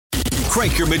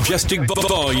Crank your majestic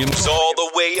volumes all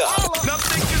the way up.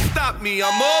 Nothing can stop me.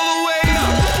 I'm all the way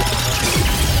up.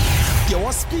 You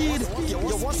want speed? You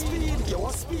want speed? You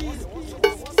want speed?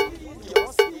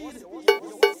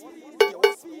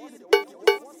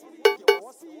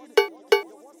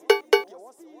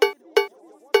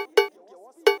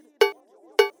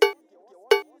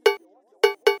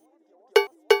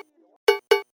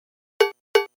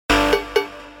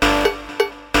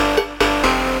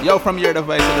 Yo, from your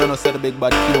device, I don't know, said the big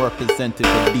bad Q represented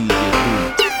the DJ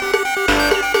Boom.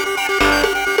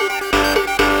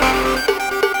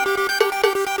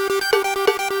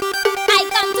 I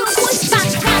come to push back,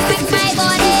 with my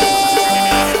body.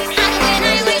 And when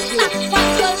I race back,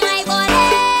 control my body.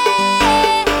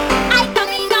 I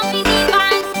come in down with the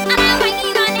band, and I wind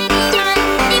it on any man.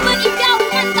 Even if your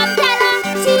woman come tell her,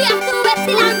 she have to wait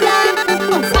till I'm done.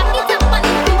 Back it up on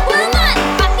the people, man.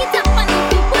 Back it up on the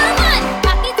people, man.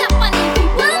 Back it up on the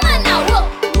people, man. Now whoa,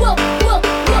 whoa, whoa,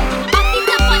 whoa. Back it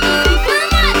up on the people,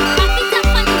 man. Back it up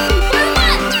on the people,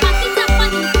 man. Back it up on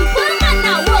the people, man.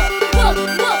 Now whoa, whoa,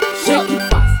 whoa. Shake it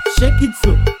fast, shake it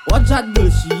slow. Watch that girl,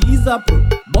 she is a pro.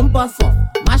 Bumper soft,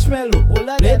 marshmallow.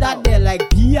 Play that there like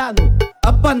piano.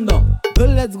 Up and down, girl,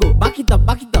 let's go. Back it up,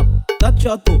 touch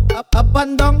your toe. Up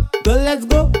and down, girl, let's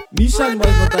go. Mission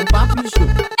boys, not on party show.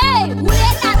 Hey, who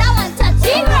let that one touch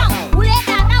it wrong? Who let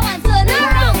that one turn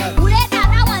around? Who let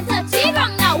that one touch it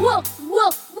wrong? Now whoa, whoa,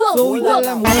 whoa, So we tell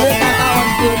them, who let that one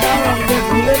turn around? Yes,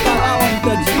 who let that one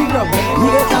touch the ground? Who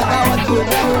let that one turn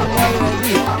around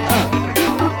already?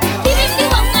 Give him the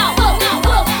walk now, walk now,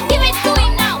 walk. Give it to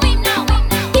him now, him now, him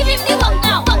now. Give him the walk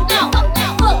now, walk now, walk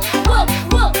now, walk, walk,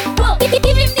 walk, walk. Give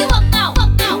him the walk now,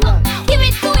 walk now, walk. Give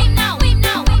it to him now, him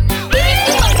now, him now. Give him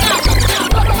the walk now, walk now,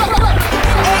 walk, walk, walk.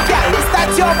 Hey girl, is that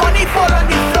your money fall on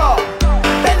the floor?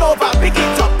 Bend over, pick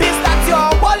it up. Is that your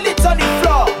wallet on the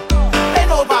floor?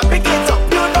 Bend over, pick it up.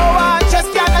 You know I just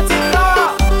cannot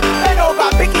ignore. Bend over,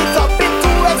 pick it up. It's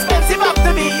too expensive up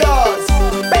to be yours.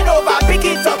 Bend over, pick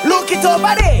it up. Look it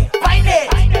over there. Find it,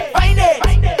 find it,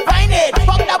 find it.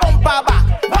 Fuck the bumper back.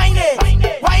 Wind it, wind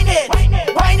it,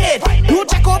 wind it. You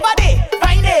check over there.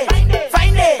 Find it,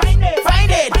 find it,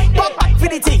 find it. Fuck back for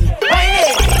the thing. Wind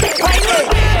it, wind it,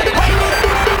 wind it.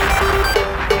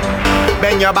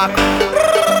 Bend your back,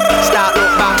 start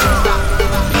look back.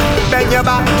 Bend your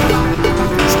back,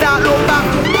 start look back.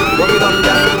 Walk it up,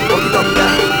 girl. Walk it up,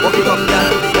 girl. Walk it up, girl.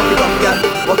 Walk it up, girl.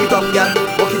 Walk it up, girl.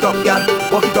 Walk it up, girl.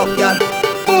 Walk it up, girl.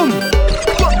 Boom.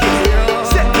 Walk it,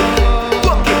 set it.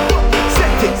 Walk it,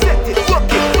 set it, set it.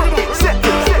 Walk it, set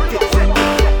it, set it, set it.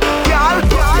 Girl,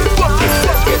 walk it,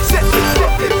 set it, set it,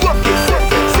 set it. Walk it, set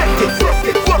it, set it, set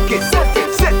it. Walk it, set it,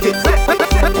 set it, set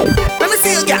it. Let me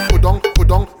see you, girl. Pudong,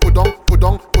 pudong, pudong,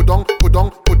 pudong, pudong, pudong,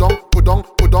 pudong, pudong, pudong,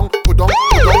 pudong, pudong, pudong, pudong,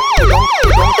 pudong.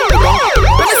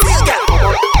 Let me see you, girl.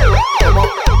 Come on,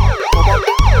 come on, come on,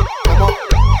 come on, come on,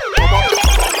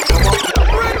 come on.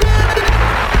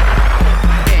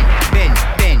 Bend,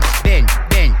 bend, bend,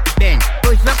 bend, bend.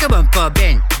 Push back a bumper,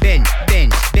 bend, bend,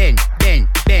 bend, bend, bend,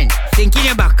 bend. Sink in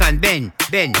your back and bend,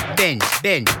 bend, bend,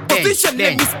 bend, bend,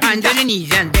 bend. Hands on the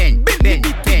knees and bend, bend, bend,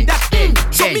 bend, bend.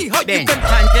 Hands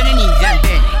on the knees and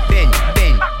bend, bend,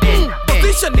 bend, bend,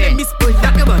 bend. Push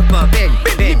back a bumper, bend,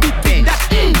 bend, bend,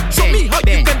 bend,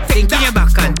 bend. Sink in your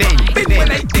back and bend, bend,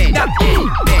 bend, bend, bend.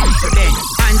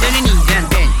 Hands on the knees and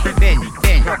bend, bend,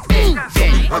 bend,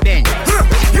 bend, bend.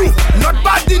 You not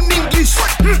bad in English,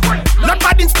 not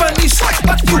bad in Spanish,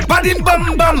 but you bad in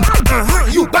bum bum.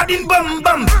 You bad in bum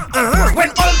bum. When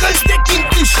all girls take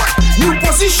English, new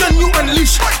position you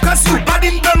unleash. 'Cause you bad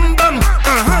in bum bum.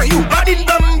 You bad in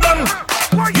bum bum.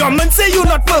 Your man say you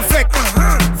not perfect.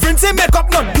 Friends say makeup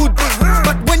not good,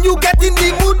 but when you get in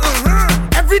the mood,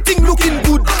 everything looking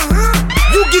good.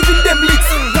 You giving them licks,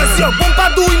 'cause your bumper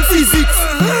doing physics.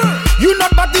 You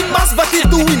not bad in mass, but you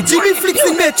doing Jimmy flicks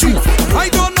in Matrix. I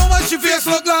don't know what she face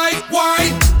look like.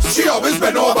 Why? She always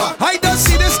been over. I just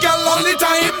see this girl all the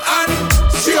time, and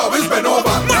she always been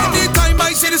over. Anytime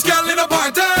I see this girl in a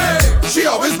party, she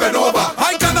always been over.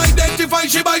 I can identify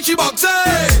she by she boxy.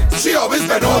 She always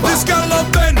been over. This girl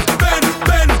love bend, bend,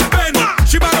 bend, bend.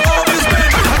 She might always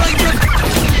bend. And I just,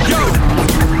 yo,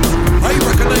 I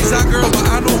recognize that girl, but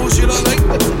I know who she look like.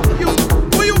 You,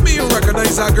 what you mean you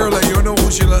recognize that girl and you know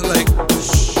who she look like?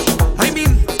 I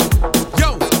mean,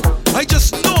 yo, I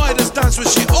just know I just dance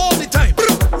with she all the time.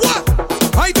 What?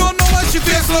 I don't know what she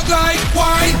face look like.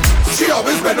 Why? She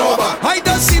always been over. I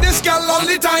just see this girl all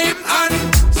the time, and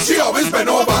she always been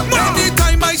over.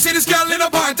 Anytime I see this girl in a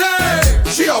party,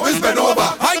 she always been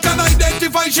over. I can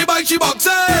identify she by she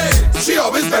boxy. She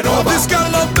always been over. This girl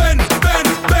love bend, bend,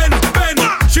 bend, bend.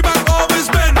 She back always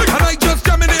bend, and I just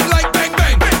jamming it like bang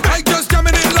bang. I just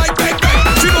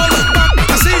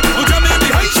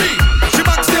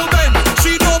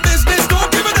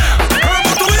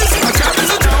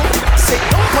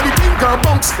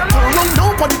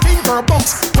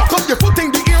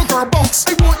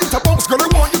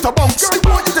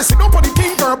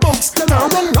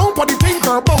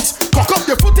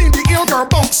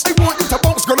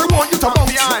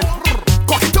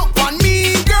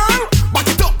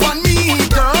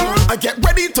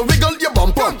your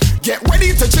bum bum. Get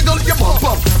ready to jiggle your bum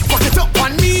bum. Back it up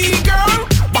on me, girl.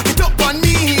 Back it up on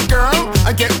me, girl.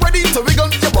 And get ready to wiggle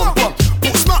your bum bum.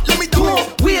 Put smart, let me do.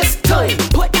 Don't waste time.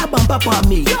 Put that bump up on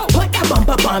me. Put that bump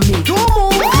up on me. Don't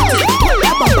move. Put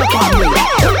that bump up on me.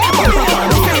 Put that bump up on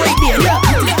me. Right there, look.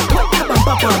 Put that bump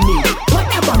up on me. Put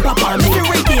that bump up on me.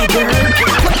 Right there, girl.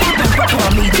 Put that bump up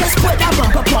on me. Just put that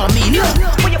bump up on me. Look.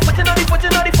 When you're putting on the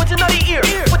ear.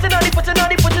 Putting on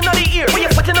the ear. When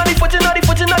you're putting on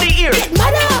the ear.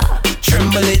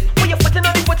 Tremble it. When you're putting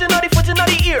on the ear. Putting on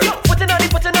the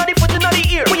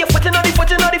ear. When you're putting on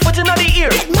the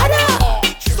ear.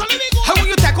 How will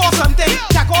you take off something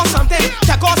and belt it?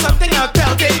 Take off something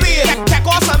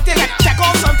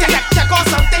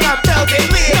and belt it.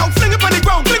 Now fling it on the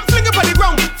ground, fling it on the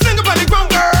ground,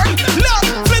 girl. Look,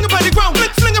 fling it on the ground,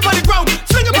 fling it on the ground,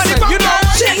 you know.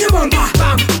 Shake your bum,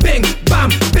 bam, bing, bam,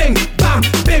 bing, bam,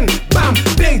 bing, bam,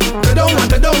 bing. Go down,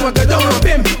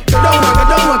 bim. Go down,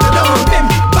 bim.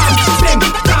 Bam, bing,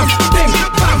 bam, bing,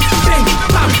 bam, bing,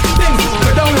 bam, bing. Go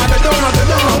down,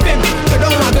 bim. Go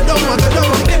down,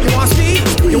 bim.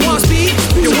 You want speed?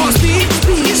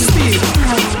 Speed.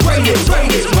 Ride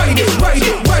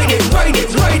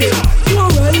it. You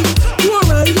alright?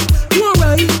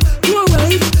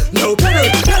 No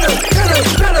pedal.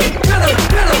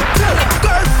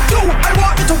 Girl, I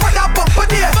want you to run that bumper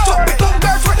there. Drop it down,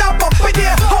 girl, run that bumper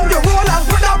there. How you roll and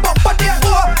run that bumper there.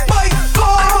 Oh my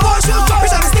God, I want you to drop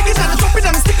it and stick it and drop it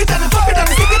and stick it and drop it and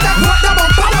stick it and rock that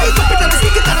bumper. Now you drop it and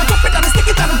stick it and drop it and stick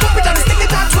it and drop it and stick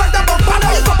it and rock that bumper.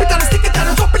 Now you drop it and stick it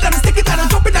and drop it and stick it and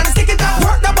drop it and stick it and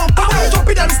rock that bumper. Now you drop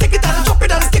it and stick it and drop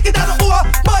it and stick it and oh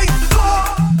my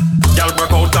God. Y'all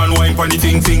work out and wine for the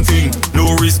thing.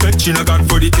 No respect, she no got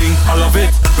for the thing. I love it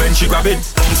when she grab it.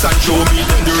 Bounce and show me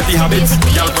them dirty habits.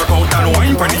 Y'all work out and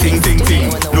wine for the thing.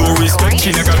 No respect,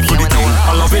 she no got for the thing.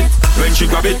 I love it when she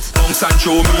grab it. Bounce and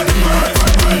show me them dirty.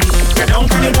 Get down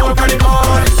for the ball.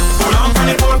 Hold on for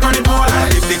the ball.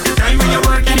 If take the time when you're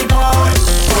working the ball.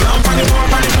 Hold on for the ball.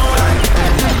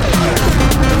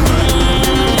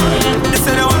 This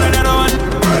is the one, another one.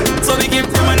 So we give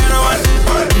them another one.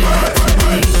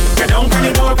 Get down for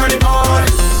the ball.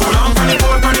 Hold on for the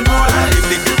ball. If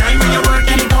take the time when you're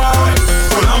working the ball.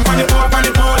 Hold on for the ball.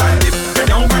 Get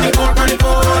down for the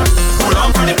ball. Hold on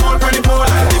for the ball.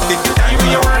 If take the time when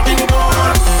you're working the ball.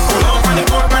 Hold on for the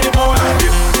ball.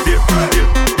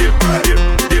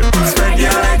 Dip. Spread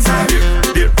your legs and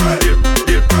dip.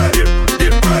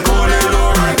 Go a little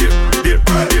lower and dip.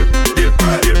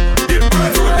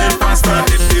 Throw them faster.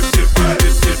 Dip.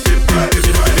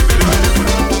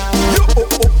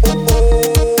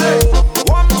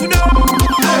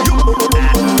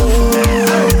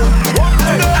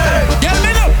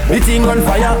 The thing on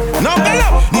fire. Now get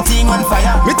up. The thing on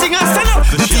fire. Me thing I stand up.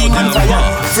 The thing on fire.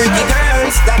 Freaky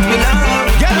girls that we love.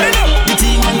 Get me up. The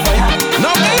thing on fire.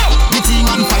 Now get up. The thing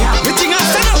on fire. Me thing I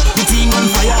stand up. The thing on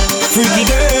fire. Freaky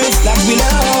girls that we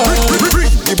love.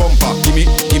 The bumper,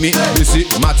 gimme, this is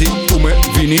Matty, Tume,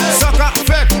 Vini. Sucker,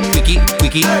 fake.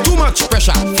 Quickie. Too much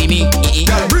pressure. Fimi.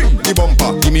 Girl, bring the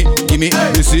bumper, gimme,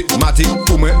 this is Matty,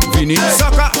 Tume, Vini.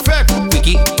 Sucker, fake.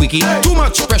 Quickie. Too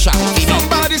much pressure.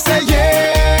 Somebody say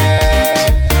yeah.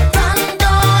 Thank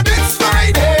God it's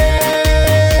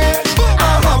Friday.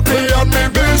 I'm happy on me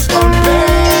best Sunday.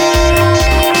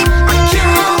 I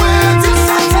can't wait till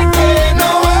Saturday. No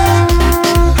way.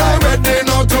 I'm ready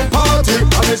now to party.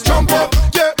 And it's jump up,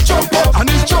 yeah, jump up. And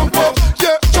it's jump up,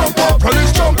 yeah, jump up. And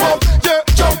it's jump up, yeah,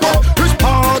 jump up. It's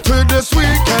party this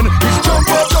weekend. It's jump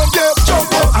up, yeah,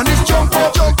 jump up. And it's jump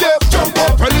up, yeah, jump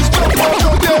up. And it's jump up,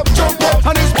 yeah, jump up.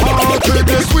 And it's party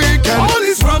this weekend. All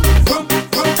is rum.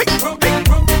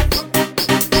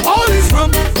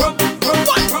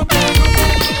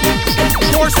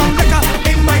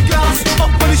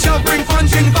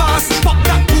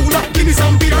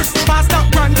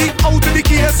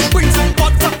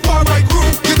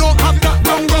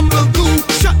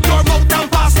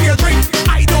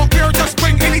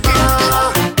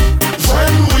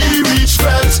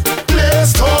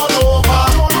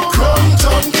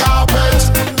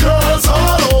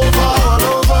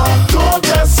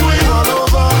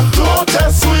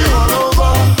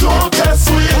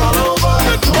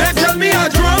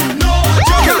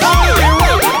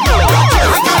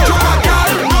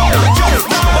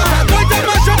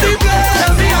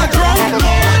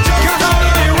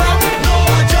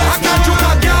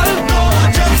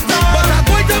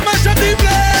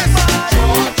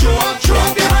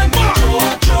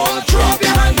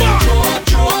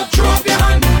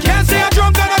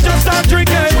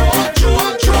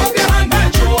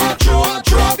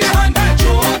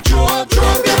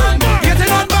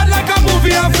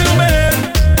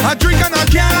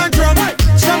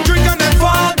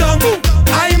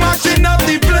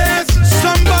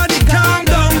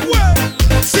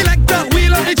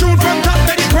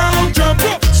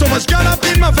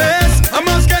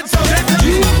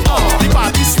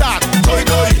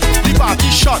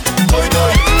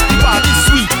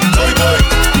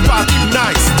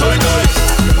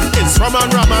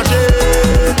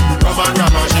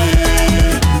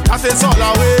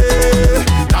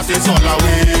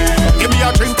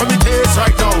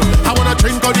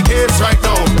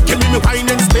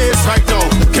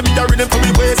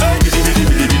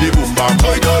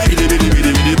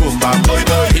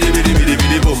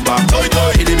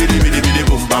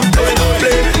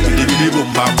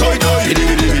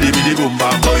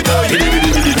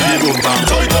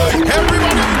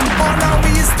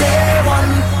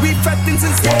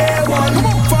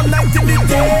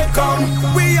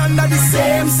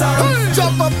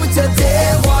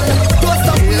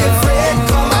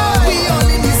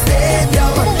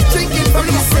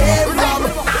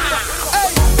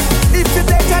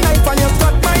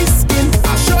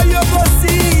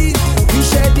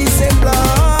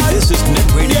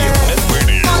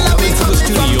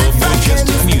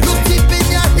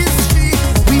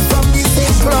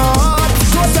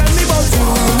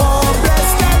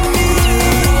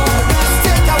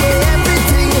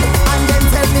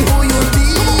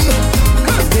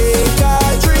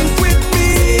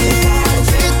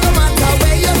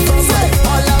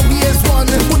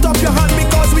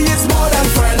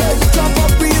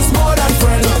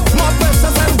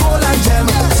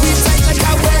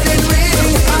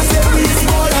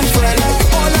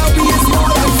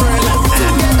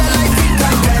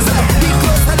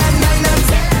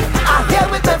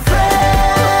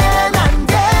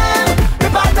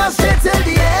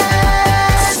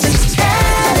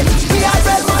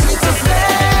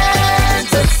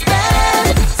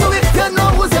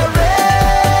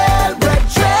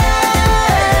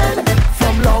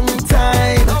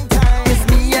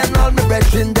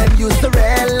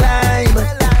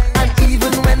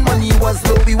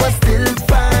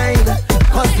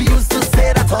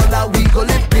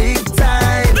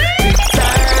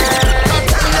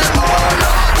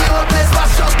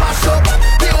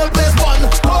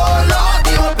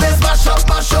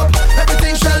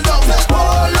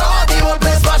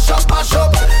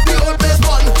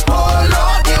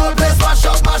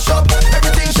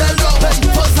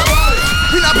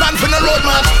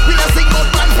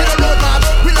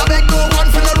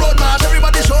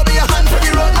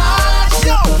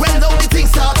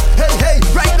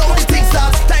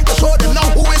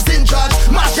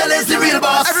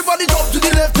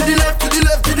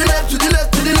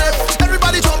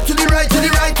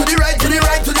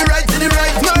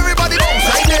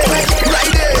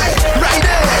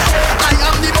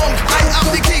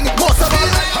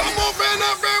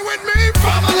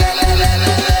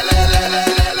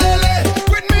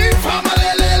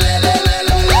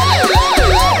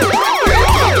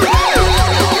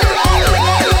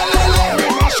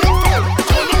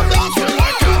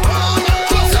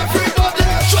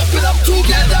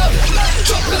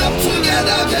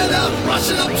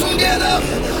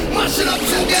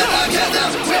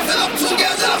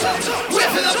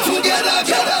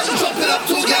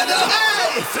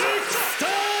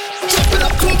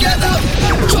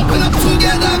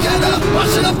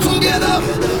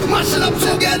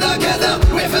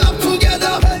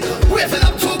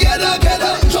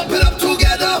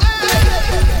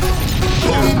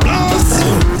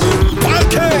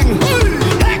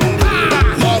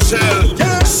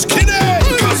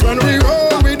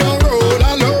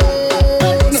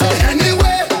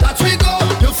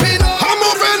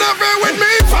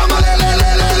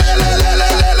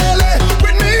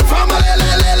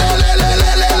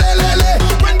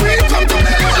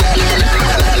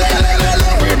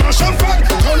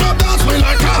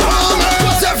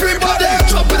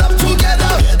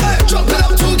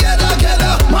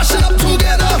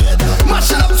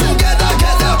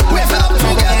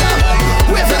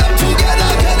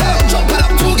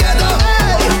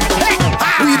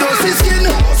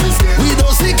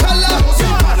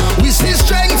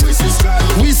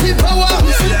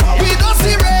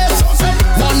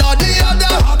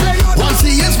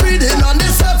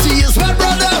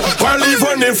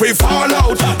 we fall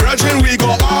out. Brethren, we go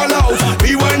all out.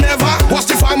 We will never watch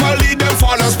the family, them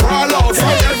fall and sprawl out.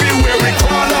 From everywhere we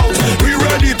crawl out. We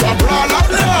ready to brawl out.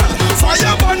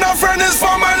 Fire burn our friend is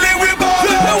family, we ball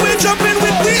out. We jumping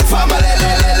with we family.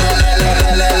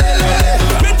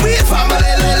 With we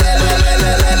family.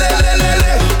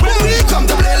 When we come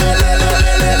to play,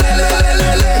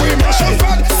 we mash up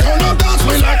and turn up dance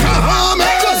we like a army.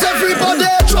 Cause everybody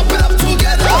drop it up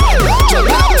together. Drop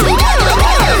it up together.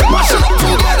 Mash it up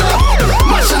together.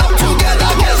 Mash it up together.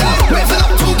 Wave it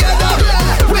up together.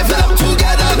 Wave it up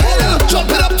together. Drop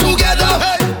it up together.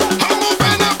 I'm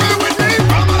moving up with me,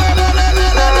 family.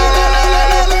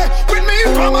 With me,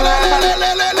 family.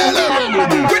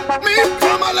 With me,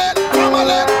 family.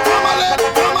 Family. Family.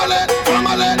 Family.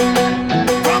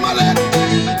 Family.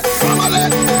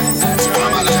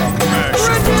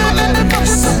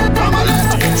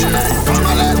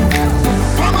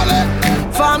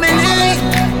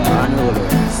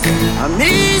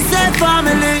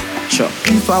 Family. Sure.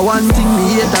 If I want thing, me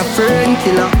hate a fern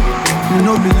killer. Me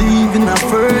no believe in a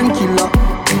fern killer.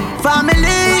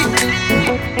 Family.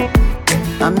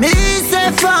 And me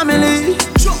say family.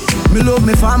 Sure. Me love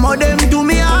me family, them to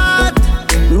me heart.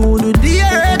 Me would do the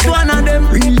earth one of them.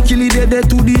 Real kill it dead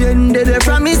to the end, dead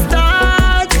from me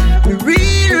start. Me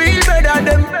real better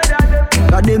them.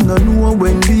 Cause them no know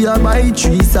when we a buy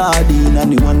 3 sardine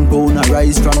and the 1 pound of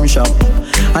rice from shop.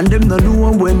 And them no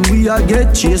know when we a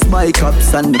get chased by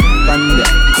cops and the thunder.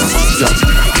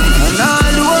 And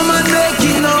all the woman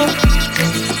making now,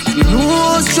 you know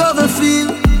how struggle feel.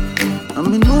 And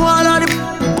me know all of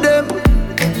them.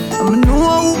 And me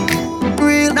know who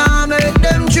real. Now make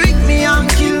them trick me and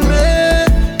kill me.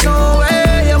 No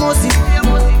way, you must see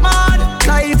mad.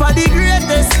 Life are the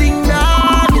greatest thing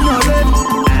that you know them.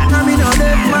 And me know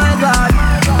them, my God.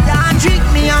 Can't trick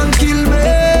me and kill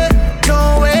me.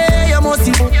 No way, you must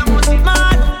see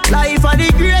mad. Life are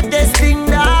the greatest thing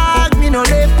that me know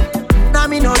them. Now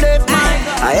me know them, my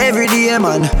God. Every day,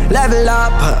 man, level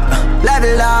up.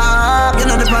 Level up. You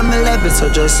know the family level, so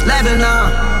just level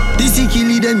up. This is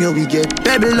killing them, yo, we get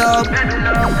pebble up.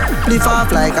 Lift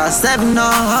off like a 7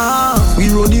 now. We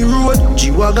roll the road,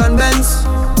 G-Wagon Benz.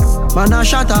 Man a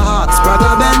shot a heart,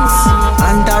 Sprague Benz.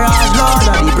 Entourage Lord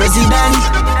of the President.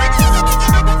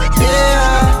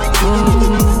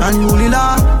 Yeah. And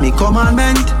Mulila, me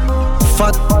commandment.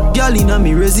 Fat girl in a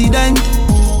me resident.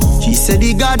 She said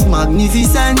the God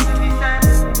magnificent.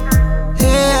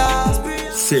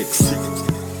 Yeah. 6.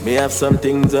 Me have some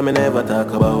things I me never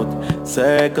talk about.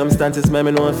 Circumstances me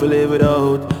know if we live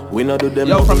without. We not do them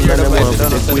nothing and them want to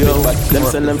take we out. Them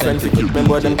send them friends to keep me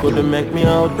but them couldn't make me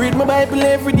out. Read my Bible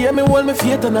every day, me hold me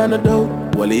faith and I no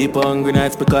doubt. Well, heap hungry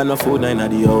nights because no food in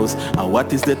the house. And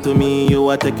what is that to me?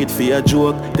 You a take it for a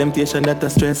joke. Temptation that a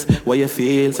stress, why you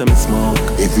feel some smoke.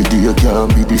 Every day you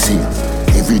can't be the same.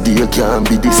 Every day you can't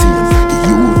be the same. The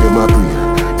youth them a pray.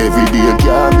 Every day you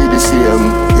can't be the same.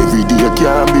 Every day you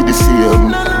can't be the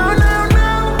same.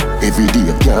 Every day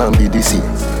you can't be the same.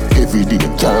 Every day you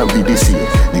can't be the same.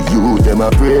 The youth them a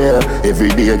pray. Every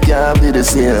day you can't be the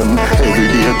same. Every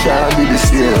day you can't be the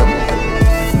same.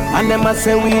 And them a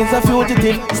say we is a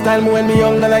fugitive. Style me when me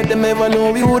younger like them never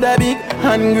know we woulda big.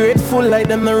 Ungrateful like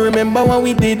them no remember what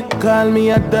we did. Call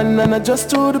me a done and I just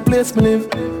to the place me live.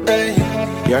 Hey.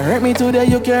 You hurt me today,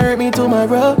 you can hurt me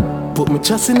tomorrow. Put me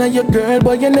trust in your girl,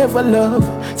 but you never love.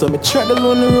 So me tread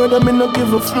along the road and me no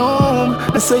give a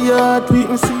fuck. They say your heart weak,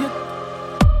 me see it.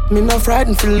 Me no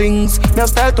frightened feelings, me a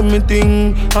style to me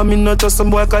thing. And me not just some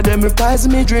boy cause them replies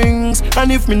me drinks.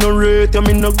 And if me no rate you,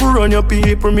 me no go run your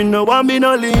people. Me no want me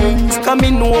no links. Cause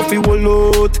me know if you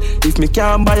will out. If me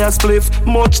can't buy a spliff,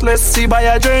 much less see buy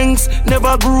a drinks.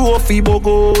 Never grew up fi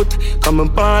bogot. Come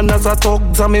and pan as a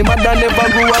thugs and me mother never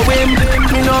grew a whim.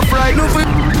 Me no frightened fi.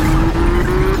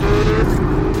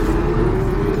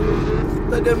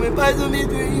 But them replies to me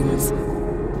dreams.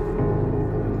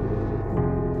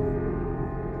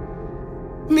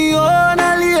 Me own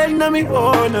alien, na me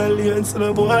own alien. So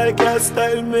no boy can't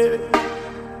style me.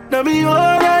 Na me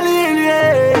own alien,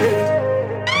 yeah.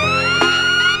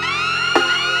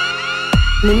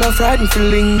 Me no frightened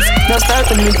feelings, no start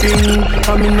to me thing.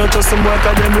 And me not just some boy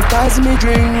cause them replies me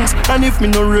drinks. And if me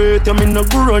no rate you, me no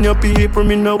go run your people.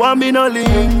 Me no want me no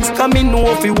links. Cause me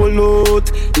know if you will out.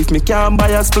 If me can't buy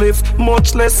a spliff,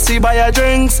 much less see buy a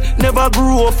drinks. Never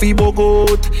grew up fi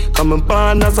bogot. Come and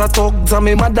pan as a thugs and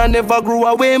me mother never grew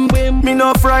a whim. Me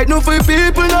no frightened for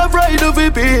people, no frightened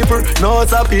for people. No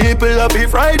some people a be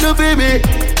frightened for me.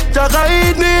 Jack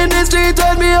hide me in the street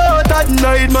when me out at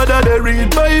night. Mother they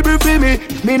read Bible for me.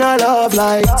 Me no love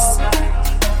likes.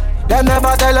 Them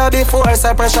never tell her before,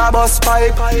 say pressure bus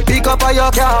pipe. Pick up on your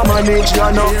car, manage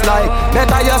your no fly.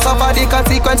 Better you suffer the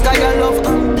consequence, cause you love.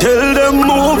 Tell them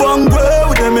move and go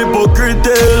with them hypocrite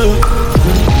tell.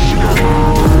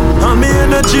 And me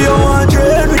energy I want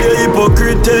drain with the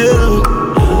hypocrite tell.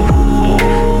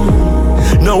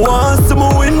 Now want some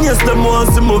win, yes them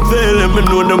want some fail. And me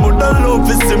know them would love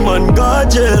to see man God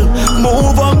jail.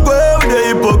 Move and go with the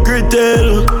hypocrite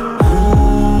tell.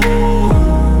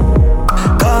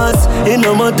 Cause it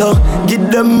no matter, give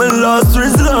them my last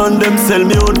resort. Them sell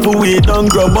me out for weed and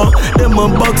grabber. Them a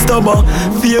backstabber.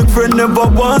 Fake friend never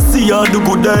want see ya. Do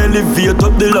good I elevate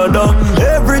up the ladder.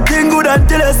 Everything good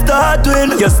until I start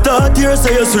win. You start here so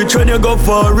you switch when you go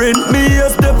foreign. Me a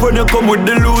step when you come with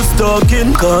the loose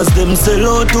talking. Cause them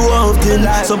sell out too often.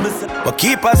 So but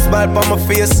keep a smile on my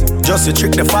face, just to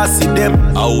trick the fussy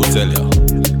them. I will tell ya.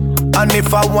 And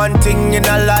if I want thing in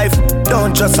a life,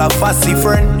 don't just a fussy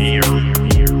friend.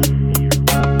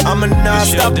 I'ma not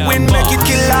stop win, make it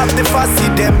kill off the fussy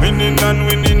them. Winning and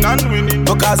winning and winning.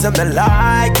 Because them they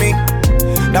like me.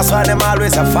 That's why them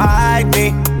always a fight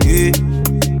me. Yeah.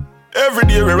 Every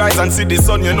day we rise and see the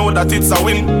sun, you know that it's a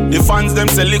win. The fans them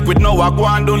say liquid, now I go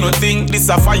and do nothing. This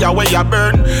a fire where you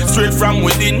burn, straight from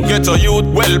within. Get a youth,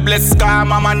 well blessed, car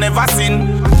mama never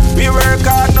sin. We work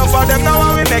hard, no for them,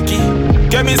 now we make it.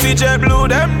 Get me CJ Blue,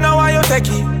 them now I you take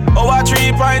it. Over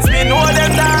 3 points, me know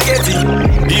them not get it.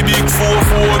 The big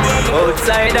 4-4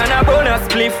 outside and a bonus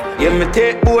spliff. Yeah, me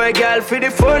take boy girl for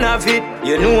the fun of it.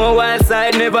 You know a wild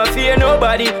side never fear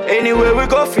nobody. Anywhere we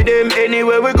go for them,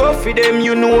 anywhere we go for them.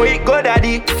 You know it go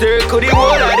daddy. Circle the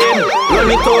whole of them.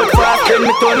 Run it out fast, then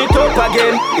me turn it up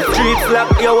again. The streets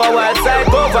lock, you a wild side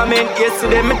government.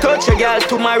 Yesterday me touch a girl,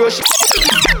 tomorrow she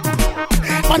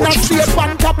Man, I stay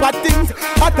on top of things,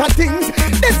 other things.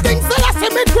 These things that I say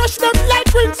me crush them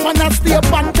like rings. Man, I stay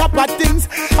on top of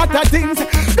things, other things.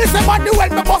 This is what the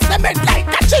world me bust them head like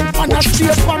a chin. Man, I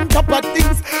stay on top of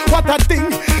things, other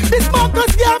things. This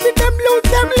Marcus Garvey them lose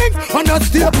them links. Man, I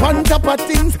stay on top of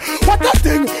things, what a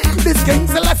thing. This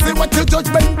king so I say what your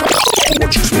judgment.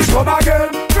 We come again,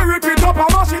 we rip it up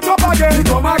and mash it up again. We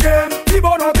come again, we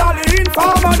burn out all the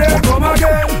informer them. Come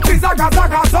again, we zaga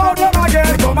sound them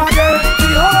again. Come again.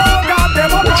 Oh God,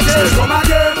 them up again. Come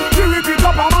again. We rip it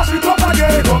up and mash it up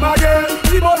again. Come again.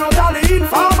 We burn out all the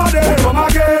informer them. Come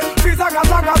again. We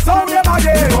zaga sound them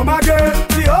again. Come again.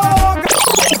 Oh God.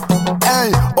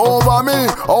 Hey, over me,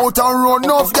 out and road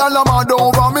enough gal a mad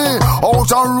over me.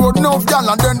 Out and road enough gal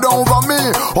and then over me.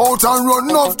 Out and road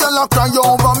enough gal a cry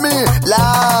over me.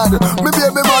 Lad, me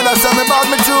baby mother say me bad,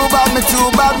 me too bad, me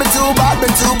too bad, me too bad, me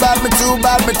too bad, me too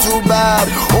bad, me too bad.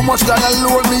 How much can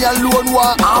alone me alone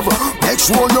want have? Make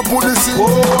sure you put this in.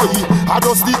 Boy, I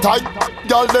just the type.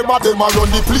 Girl, them a run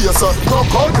the place.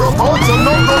 Broke out, you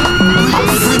know run.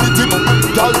 Really primitive.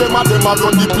 Girl, them a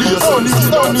run the place. Only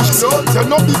you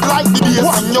know big like the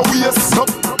bass in your waist.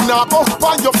 Now up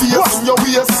on your face, in your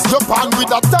waist. You pan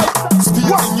with a tight space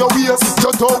in your waist.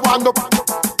 You don't want up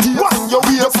in your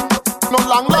waist. No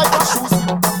long like a shoes.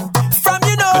 From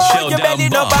you know your belly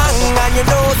no bang and you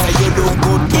know say you look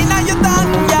good inna your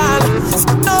tongue, girl.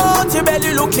 Know your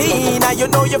belly look clean and you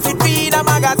know you fit read a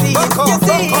magazine. You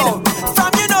see,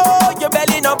 from you know your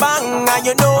belly no bang and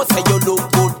you know say you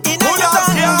look good inna your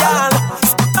tongue, girl.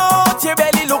 Know your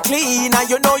belly look clean and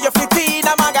you know you fit read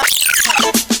a magazine.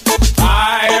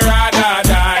 I rather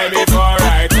die before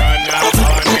I turn up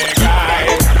on the guy.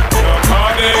 Look how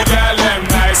the girl them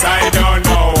nice, I don't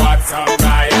know what's up,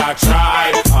 I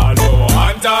try. Although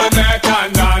hunt on the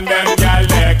condom, them girl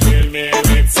they kill me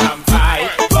with some fight.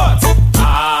 But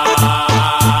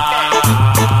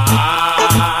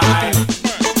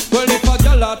well, if a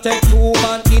girl take 2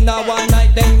 man in a one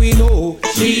night, then we know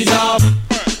she's up.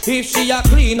 If she a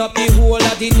clean up the whole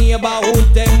of the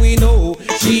neighborhood, then we know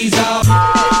she's up.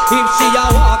 If she a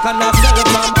walk and a sell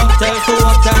from hotel to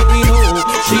hotel, we know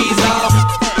she's up.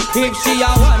 If she a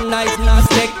one night not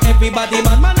take everybody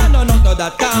man, I know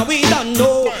that can we don't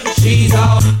know she's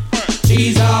up.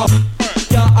 She's up.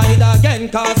 You hide again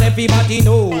cause everybody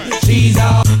know she's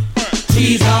up.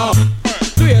 She's up.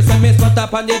 Grace and Miss Butter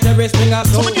up on the terrace bring up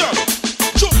so.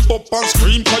 Jump up and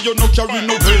scream cause you no carry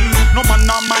no bill. No man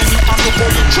not mind you and no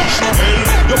boy you trash no hell.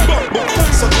 You back but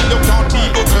fence until you can't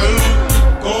even tell.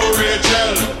 Go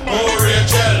Rachel, go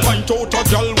Rachel. Find out a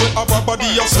girl with a body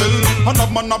a sell. And a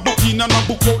man a book in and a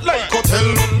book out like hotel.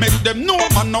 Make them know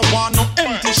man no want no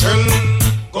empty shell.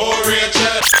 Go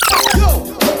Rachel. Yo,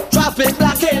 traffic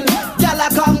blocking. Gyal a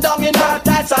come down in her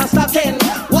tights and stocking.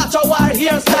 Watch our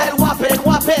hairstyle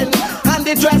whopping. And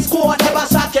the dress code ever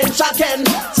shocking.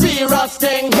 Serious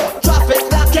thing, traffic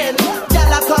blocking.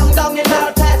 Gyal a come down in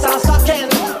her tights and stocking.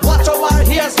 Watch our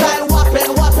hairstyle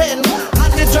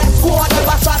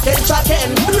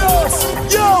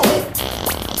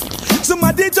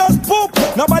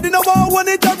Nobody no want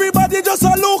it, everybody just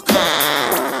a look.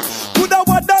 Coulda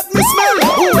what that me smell.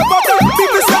 Whoever that be,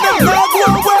 me say them not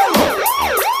going well.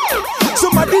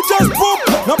 Somebody just poop.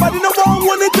 Nobody no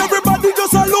want it, everybody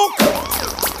just a look.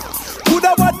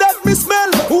 Coulda what that me smell.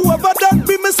 Whoever that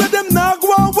be, me say them not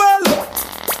going well.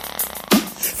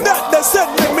 That they said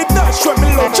make me dash when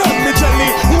me love jelly jelly.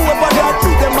 Whoever that be,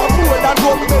 them a more than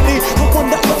one belly. I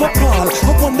wonder if I call,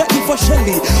 I wonder if I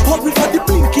Shelly, or if I the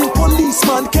blinking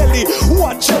policeman Kelly.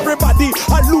 Watch everybody,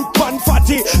 I look and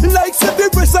fatty. Like said the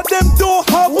rest of them don't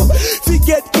have.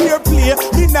 Forget clear play,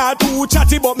 me not too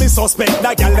chatty, but me suspect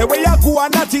that gal the way I go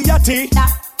and natty yatty.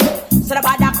 So the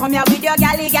bad come here with your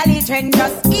galley trend,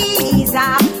 just ease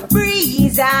up,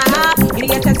 breeze up. You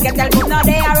get to get help, now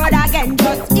they are road again,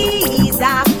 just ease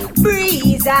up,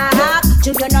 breeze up.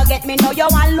 Children don't get me, know you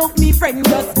want look me friend,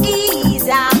 just ease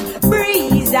up,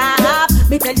 breeze up.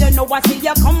 Me tell you no, I see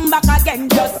you come back again,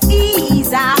 just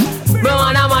ease up. Me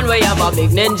want a man where you have a big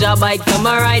ninja bike to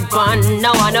my right pan.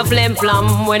 Now want a flim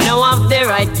flam when I have the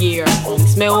right gear.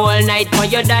 Bounce me all night for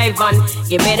you dive on.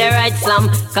 Give me the right slam,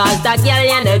 cause that girl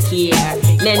you no care.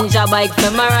 Ninja bike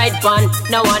to my right pan.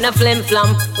 Now want a flim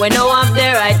flam when I have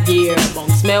the right gear.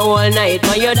 Bounce me all night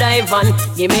for you dive on.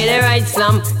 Give me the right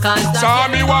slam, cause that so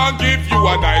me want give you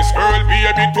a nice girl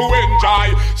baby to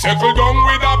enjoy. Settle down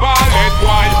with a ballet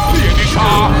boy. Lady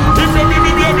Shaw, if you be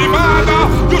me baby mother,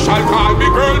 you shall call me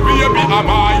girl baby. Am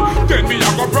I? Then me I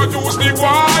go produce the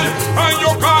boy, and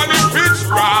you call it Fitz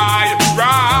right.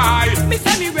 Me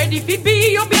say me ready fi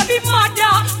be your baby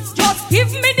mother. Just give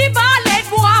me the ballet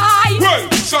boy. Well,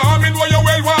 so I mean where you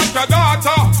well want a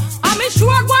daughter. I'm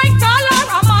sure white color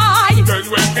am I. Then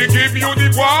when me give you the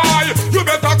boy, you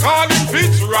better call him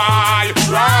Fitz right.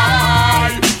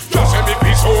 Just let me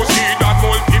be so see that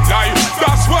multiply.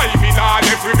 That's why me not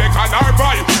every make an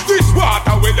buy. This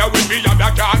water well with me and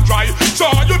I can't dry. So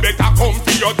you better come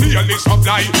to your daily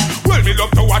supply. Well, me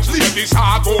love to watch ladies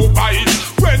I go by.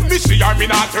 When me see her, me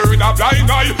not turn a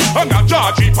blind eye. And a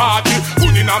Georgie party,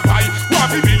 pudding and pie.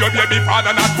 Want me be your baby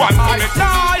father, not one minute.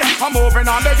 I'm moving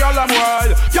on the yellow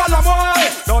world. Yellow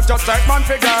world, don't just take man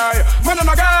figure. Man on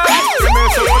a guy, give me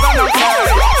so than a fly.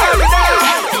 Every day,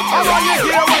 I want you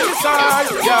hear what you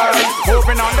say. Yeah,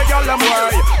 moving on the yellow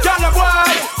world. Yellow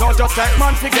world, don't just take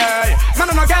man figure. Man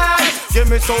on a guy, give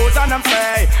me so than a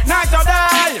fly. Night or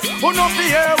day, who no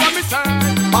fear what me say.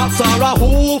 Ask Sarah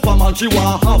who for man she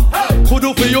want have. Who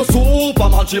do for your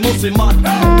Superman she must be mad.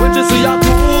 When she see a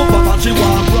Superman she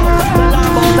want run. Tell her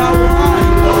about her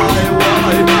why.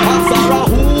 Ask Sarah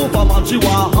who for man she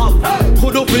want have. Who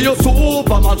do for your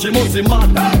Superman she must be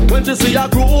mad. When she see a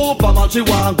Superman she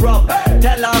want grab.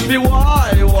 Tell her be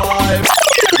why.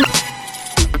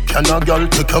 Can a girl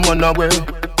take your man away?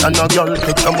 Can a girl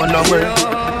take your man away?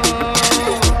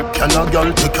 Can a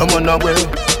girl take your man away?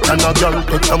 Can a girl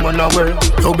take your man away?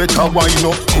 You better wind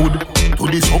up good. Do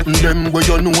this something them where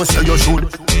you know say you should.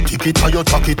 Kick it and you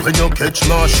tuck it when you catch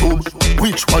my shoe.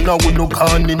 Which one I would no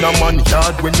gone in a man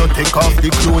yard? When you take off the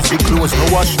clothes no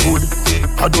wash good.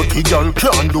 A dirty girl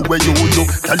can't do where you do.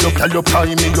 Tell you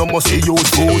prime me, you must see use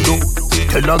voodoo.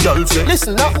 Tell a girl say,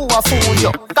 listen now who a fool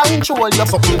you. Control your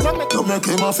fucking. You make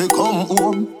him have to come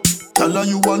home. Tell her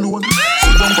you alone.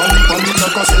 Sit down pan it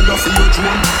like a seller for your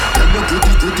drone. Tell you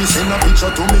pretty, send a picture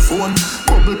to me phone.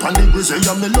 Bubble pan the grizzly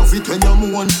and me love it when you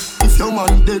moan. If your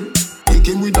man dead, take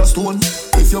him with a stone.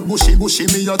 If you bushy,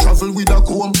 me a travel with a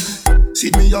comb.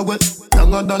 See me a wet,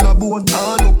 younger than a bone.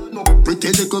 Ah no, pretty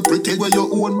little pretty where you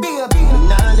own. Baby, me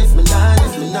nah live.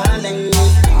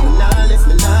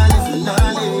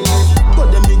 But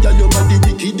them nigga your body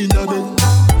wicked in a bed.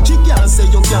 She can't say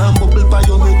you can't bubble by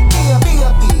your head.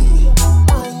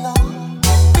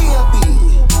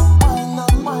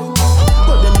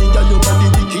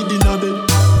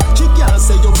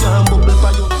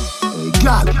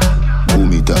 God.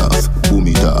 Boom it off, boom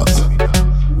it off,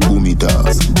 boom it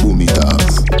off, boom it off,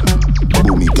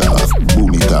 boom it off,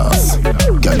 boom it off.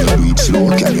 Can you do it slow?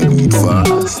 Can you do it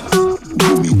fast?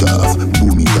 Boom it off,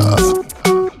 boom it off,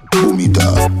 boom it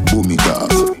off, boom it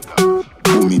off,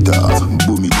 boom it off,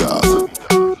 boom it off,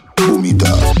 boom it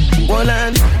off. Hold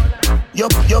on, your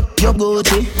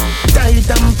goatee, tight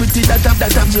and pretty, that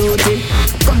have beauty.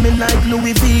 Coming like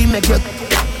Louis V, make you.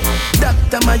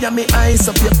 Dr. Miami eyes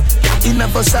up you. In a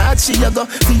Versace you go.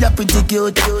 Feel pretty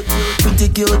cute.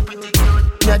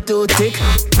 You're too thick.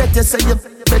 Better say you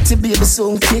pretty baby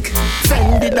so kick.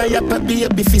 Fendi diaper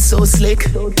baby feel so slick.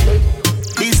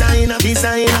 Designer.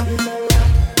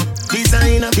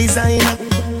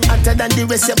 Hotter than the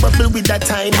rest you bubble with that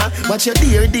timer. Watch your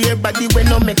dear body when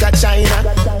no make a China.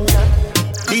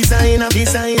 Designer.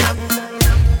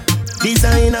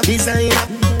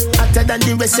 hotter than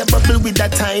the rest. You bubble with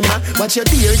that timer. Watch your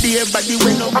dear body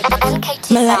when no.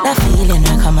 Me like that feeling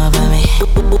that come over me.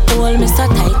 Hold me so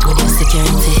tight with your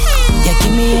security. You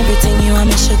give me everything you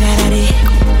want, me sugar daddy.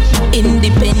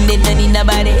 Independent and in the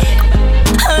body.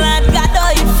 Lord God,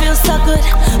 oh you feel so good.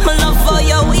 My love for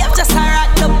you, we have just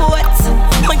rock the boat.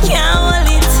 Me can't hold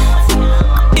it,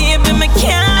 baby, me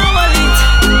can't hold it.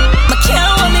 Me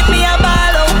can't hold it, me a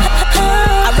ball out.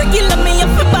 I regular me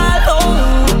up a ball out.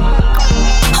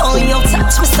 Oh you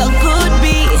touch me so good,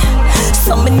 B.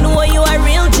 So me know you a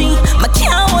real G. Me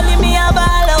can't hold it, me a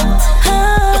ball out.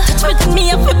 You touch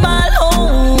me up a ball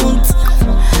out.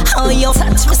 Oh you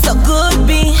touch me so good,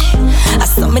 B. I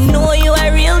saw me know you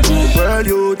a real G. World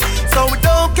youth, so we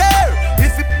don't care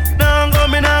if it don't go,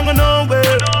 me not go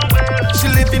nowhere. She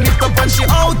living it up and she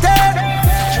out there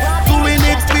doing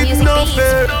it with no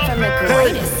fear.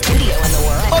 Hey,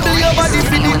 bubble your body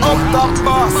for the up top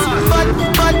boss.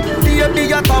 But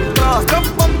be a top class.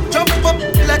 Jump up,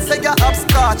 let's say you're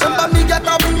upstart. Jump on me, get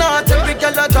up notch. Every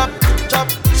girl a drop.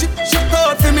 She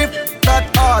proud for me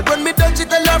that hard. When me touch it,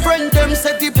 tell her friend them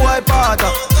set the boy part.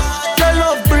 Your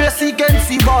love brace against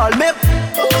the ball. Me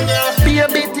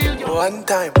baby till you one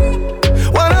time.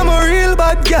 When I'm a real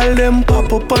bad girl, them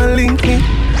pop up and link me.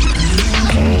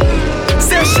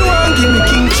 Say she want give me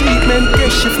king treatment,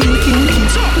 guess she feel kinky.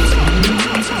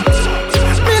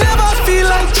 Me never feel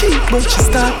like cheap, but she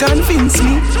start convince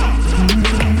me.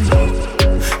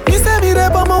 Me say me there,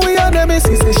 but my way on them,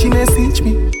 she say she message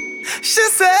me. She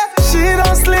say she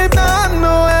don't sleep down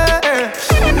nowhere.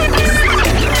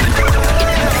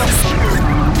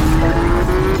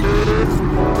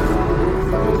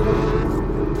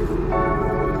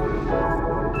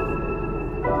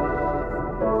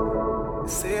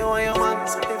 Say what you want,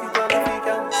 so if you gonna be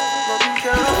gone, nothing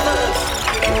can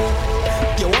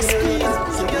you want speed,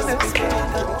 so you next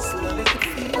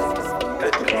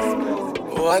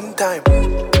one time.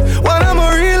 When I'm a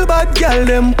real bad girl,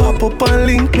 them pop up and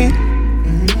link me.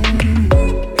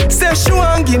 Say she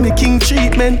want give me king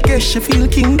treatment, guess she feel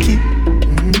kinky.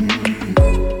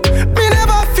 Me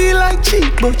never feel like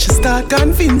cheap, but she start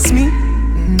convince me.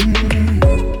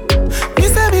 Me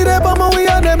say me there, but my way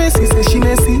on them, she say she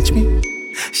message me.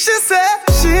 She say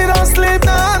she don't sleep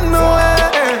down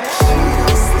nowhere.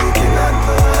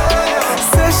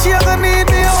 Say she ever need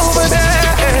me over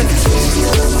there.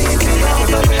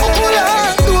 Pull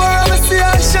her door and I see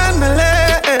her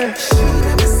chandelier.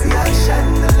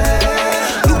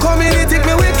 Look how me they take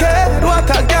me wicked. What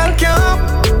a girl can.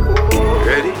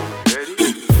 Ready?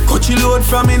 Coachy load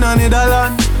from in a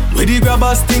Netherland. Where the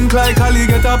grabbers think like Ali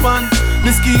get up on.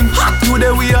 The scheme hot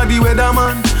today, we are the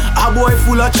weatherman. A boy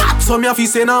full of chat, so me a fi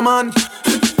say no man.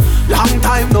 Long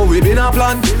time now we been a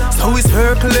plan. So it's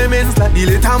her Clemens like the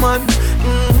later man.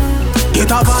 Get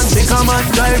a van, make a man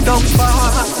drive down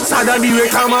far. Sada the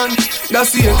wrecker man.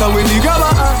 That's the echo when the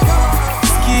grabber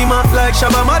schema like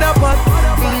Shabba Motherpot.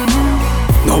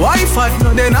 No Wi-Fi,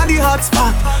 no then at the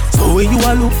hotspot. So when you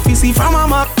a look fishy from a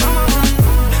map.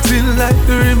 Still like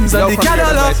the rims and the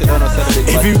Cadillac.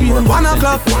 Every rain 1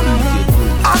 o'clock.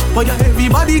 But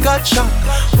everybody got shot.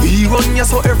 We run ya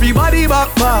so everybody back.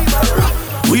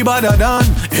 We badder than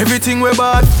everything we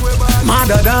bad.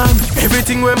 Madder than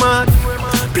everything we mad.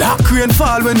 Black rain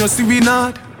fall when you see we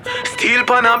not. Steel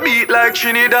pan a beat like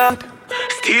Trinidad.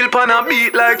 Steel pan a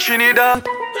beat like Trinidad.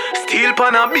 Steel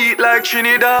pan a beat like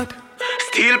Trinidad.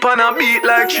 Steel pan a beat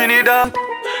like Trinidad.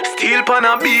 Steel pan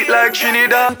a beat like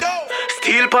Trinidad.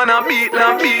 Steel pan a beat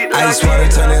like beat. I just wanna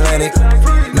turn Atlantic.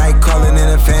 Night calling in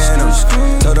a phantom.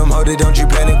 Told them, hold it, don't you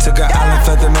panic. Took an island,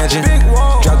 felt the mansion.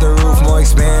 Drop the roof, more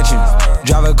expansion.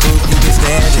 Drive a coupe, you can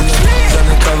stand it.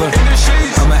 Undercover,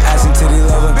 I'm an ass and titty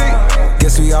lover.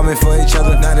 Guess we all meant for each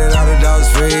other. Now that all the dogs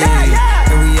free,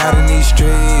 and we out in these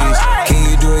streets. Can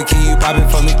you do it? Can you pop it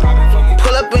for me?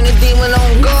 Pull up in a demon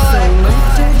on guard.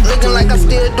 Looking like I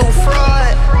still do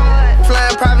fraud.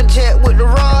 Flying private jet with the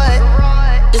rod.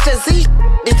 It's that Z,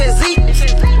 it's that Z.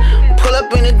 Pull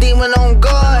up in a demon on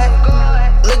guard.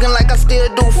 Looking like I still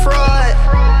do fraud.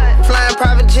 Flying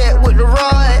private jet with the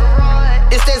rod.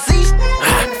 It's that Z.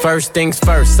 First things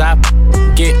first, I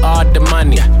get all the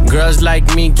money. Girls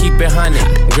like me, keep it honey.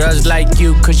 Girls like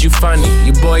you, cause you funny.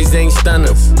 You boys ain't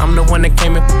stunners. I'm the one that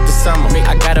came in the summer.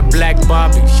 I got a black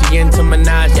Barbie, she into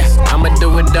Minaj. I'ma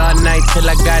do it all night till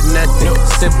I got nothing.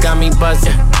 Sip got me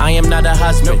buzzing. I am not a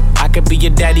husband. I could be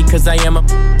your daddy, cause I am a.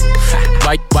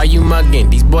 Why you mugging?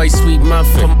 These boys sweet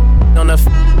muffin. On a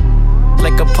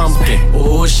like a pumpkin.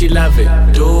 Ooh, she love it.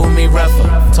 Do me rougher.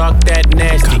 Talk that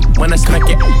nasty. When I smack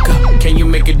it, can you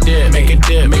make a dip? Make a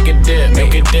dip, make a dip,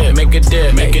 make a dip, make a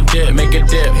dip, make a dip, make a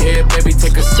dip. Here, baby,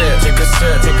 take a sip, take a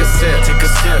sip, take a sip, take a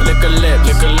sip. Lick a lip,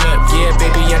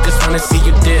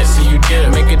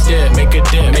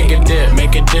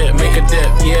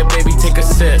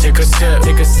 take a sip,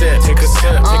 take a sip, take a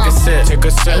sip, take a sip, take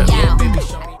a sip. Yeah, baby.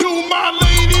 Do my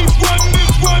ladies run this,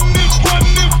 run this, run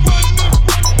this, run this?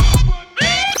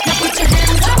 Now put your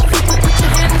hands up, put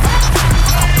your hands up.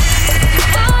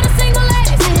 All the single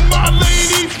ladies. Do my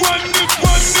ladies run this,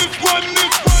 run this, run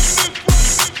this, run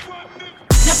this, run this?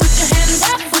 Now put your hands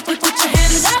up, put your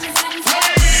hands up.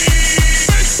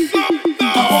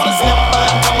 I wanna slim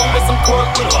bun, come on with some pork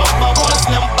with her. I wanna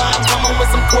slim bun, come on with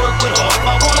some pork with her.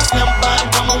 I wanna slim bun,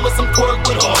 come on with some pork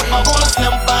with her. I wanna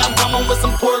slim bun, come on with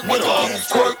some pork with her.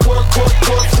 Pork, pork, pork,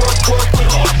 pork, pork, pork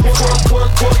with her. Pork,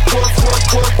 pork, pork, pork, pork,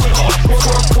 pork with her.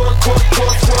 Pork, pork, pork,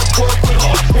 pork, pork, pork with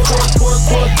her. Pork, pork,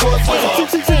 pork, pork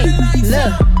with her.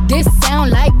 Look, this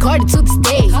sound like Cardi to the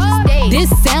stage. This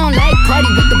sound like Cardi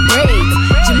with the braids.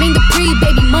 Jermaine Dupri,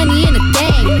 baby, money in a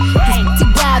thing. This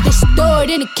wild, this stored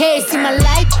in a case. See my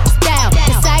lifestyle,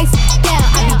 precise down.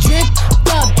 I be dripped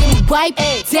up, get me wipe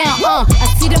down. I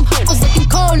see them hoes looking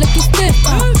cold, looking stiff.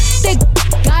 Thick,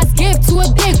 God's gift to a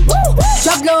dick.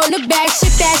 Drop low, look back,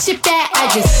 shit that, shit that. I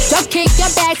just drop kick, your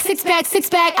back, six pack.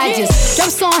 I just drop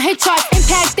song, hit charts,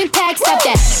 impact. Stop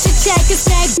that. Shit check, it's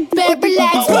snag, better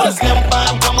relax. I wanna slim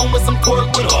bun, come on with some pork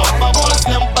with her. I wanna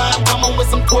slim bun, come on with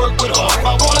some pork with her.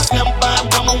 I wanna slim bun,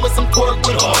 come on with some pork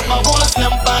with her. I wanna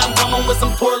slim bun, come on with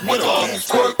some pork with her.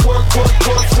 Pork, pork, pork,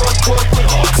 pork, pork, pork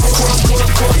with her. Pork, pork,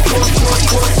 pork, pork, pork,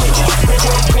 pork with her.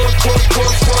 Pork, pork,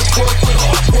 pork, pork, pork with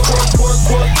her. Pork, pork,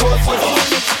 pork, pork with her.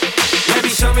 Baby,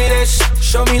 show me that shit,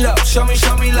 show me love, show me love,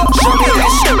 show me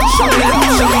that shit, show me love,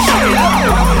 show me love.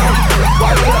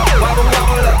 Wobble up, wobble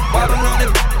up, wobble on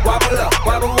it, wobble up,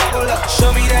 wobble up.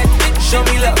 Show me that, show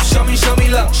me love, show me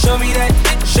love, show me that,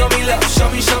 show me love,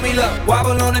 show me love.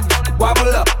 Wobble on it,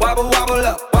 wobble up, wobble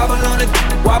up, wobble on it,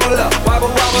 wobble up,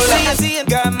 wobble up. See it,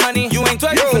 got money, you ain't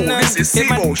twerking for nothing. This is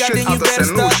Sibo, shit out of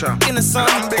St. Lucia. In the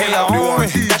sun, pay your own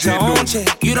rent, got your own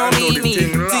check. You don't need me.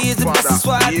 See, it's the best is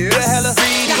why you're hella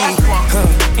greedy.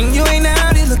 And you ain't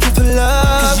out here looking for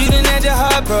love, cause you done had your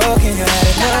heart broken, you had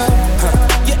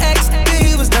enough. Your ex,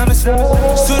 he was dumb as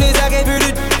fuck. Soon as I gave her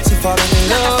the she falling in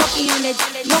love. Monkey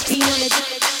on it,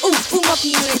 ooh,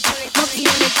 monkey on it.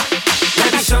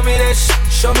 Baby, show me that shit,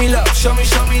 show me love, show me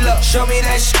love, show me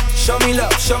that shit, show me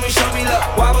love, show me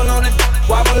love. Wobble on it,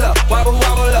 wobble up, wobble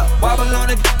up, wobble on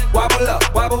it, wobble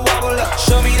up, wobble up.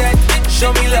 Show me that,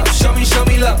 show me love, show me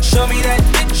love, show me that,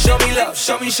 show me love,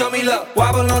 show me love.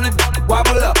 Wobble on it,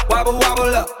 wobble up, wobble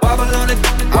up, wobble on it,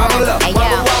 wobble up,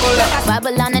 wobble up.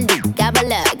 Wobble on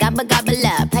the gobble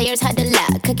up. Players had the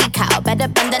luck, cookie cow, better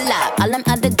bundle up. All them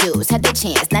other dudes had their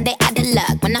chance, now they out of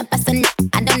luck. When I bust a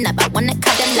I don't know, I wanna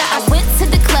cuddle up. I went to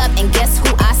the club and guess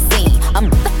who I seen? A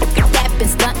motherfucker that been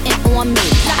stunting on me.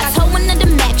 I told one of the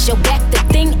max, yo, back the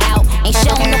thing out. Ain't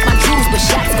showing up my jewels, but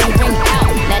shots gon' ring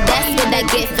out. Now that's what I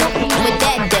get for with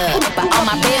that dub. But all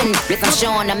my real niggas, I'm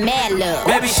showing them mad love.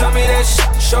 Baby, show me that shit,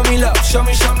 show me love, show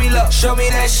me love, show me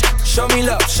that shit, show me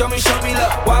love, show me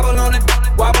love. Wobble on it,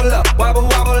 wobble up, wobble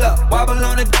up, wobble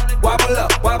on it, wobble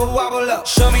up, wobble up.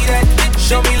 Show me that,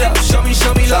 show me love, show me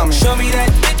love, show me that,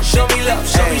 show me love,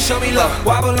 show me love.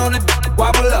 Wobble on it,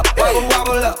 wobble up,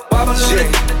 wobble up, wobble on it,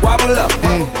 wobble up.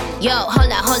 Yo,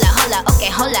 hold up,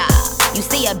 okay, hold up. You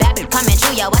see a bad bitch coming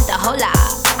through, yo, what the hold up?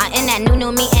 I'm in that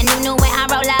new me and new when I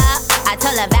roll up. I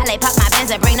told her valet pop my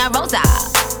Benz and bring the rosa.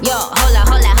 Yo, hold up,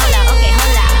 okay,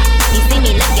 hold up. You see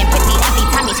me looking pretty every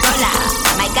time you scroll up.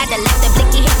 Might gotta let the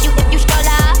blicky hit you if you stroll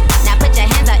up. Now put your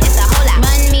hands up, it's a whole lot.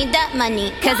 Run me the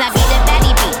money, cause I be the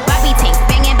baddie beat. Barbie tank,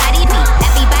 banging body beat.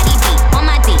 Everybody beat, on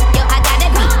my D. Yo, I gotta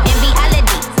be in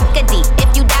reality. Good D, if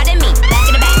you doubted me. Back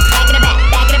in the back, back in the back,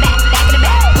 back in the back, back in the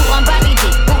back. Who on Barbie D?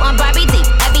 Who on Barbie D?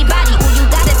 Everybody who you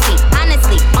gotta see.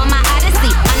 Honestly, on my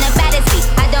odyssey, on the baddest seat.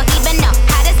 I don't even know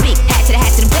how to speak. Hat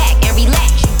to the back and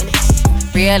relax.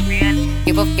 Real,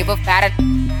 give a fat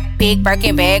big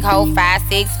Birkin bag, hold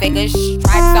 5-6 figures.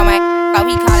 Stripes on my, so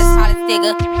he call us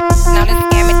nigga. Now the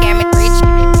scamming rich.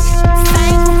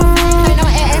 Ain't no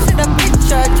ass in the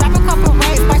picture. Drop a couple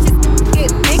rings, watch it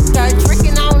get bigger.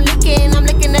 Tricking, I'm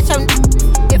looking at your.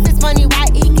 If it's money, why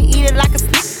eat? Can eat it like a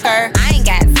sneaker. I ain't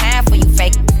got time for you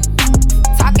fake.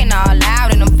 Talking all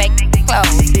loud in them fake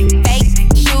clothes. Fake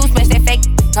shoes, match that fake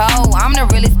cold. I'm the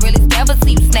realest, never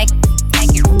see you snake.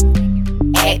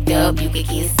 Act up, you could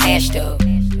get snatched up.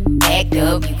 Act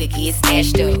up, you could get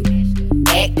snatched up.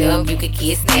 Act up, you could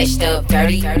get snatched up.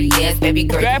 Dirty, yes, baby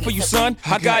girl. Bad for you, son.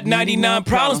 I got 99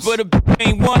 problems, but a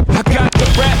ain't one. I got the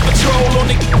rap patrol on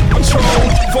the control.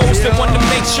 Foes that want to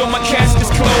make sure my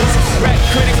casket's closed. Rap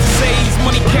critics to say he's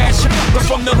money cash. But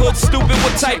from the hood, stupid,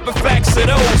 what type of facts are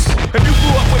those? If you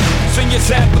grew up with toes and your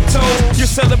zapper toes. You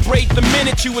celebrate the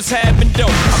minute you was having dope.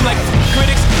 I'm like,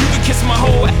 critics, you can kiss my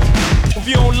whole ass. If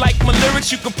you don't like my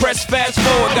lyrics, you can press fast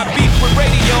forward. Got beef with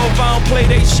radio if I don't play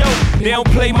they show. They don't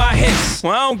play my hits,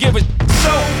 well I don't give a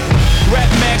so. Rap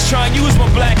Max trying to use my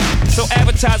black so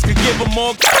advertisers could give them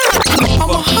more. I'm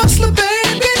a hustler,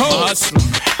 baby. Hustler.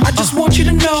 I just want you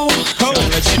to know.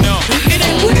 Let you know. It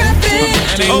ain't where I've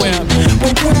been,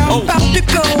 but where I'm about to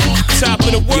go. Top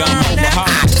of the world. Now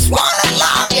I just wanna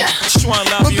love you. Just wanna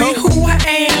love you. Be who I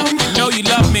am. Know you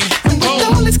love me. With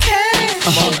all this cash.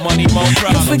 More money, more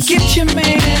problems. Don't forget your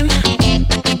man.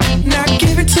 Now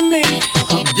give it to me.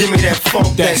 Give me that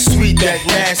funk, that sweet, that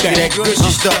nasty, that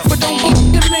gushy stuff. But don't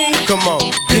bother me. Come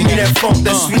on, give me that funk,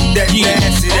 that sweet, that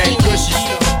nasty, that gushy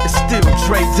stuff. It's still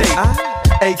Dre Day,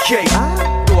 AK.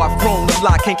 Though I've grown a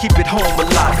lot, can't keep it home a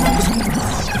lot.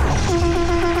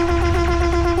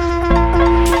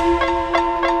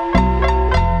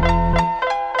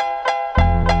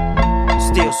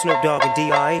 Still Snoop Dogg and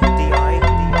D.I.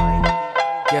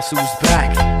 Guess who's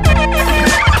back?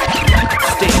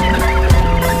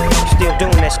 Still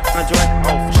doing that shit, Andre?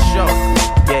 Oh, for sure.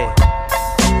 Yeah.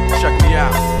 Check me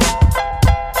out.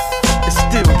 It's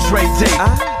still Dre Day,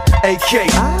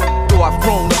 AK. Though I've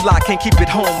grown a lot, can't keep it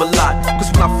home a lot. Cause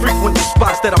when I frequent the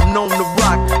spots that I'm known to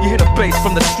rock, you hear the bass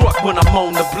from the truck when I'm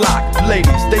on the block.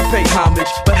 Ladies, they pay homage,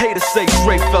 but haters say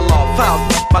Dre fell off. How?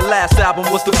 My last album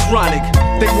was The Chronic.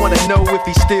 They wanna know if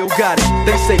he still got it.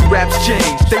 They say raps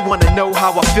change, they wanna know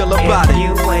how I feel about it.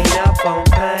 You ain't up on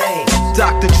pain.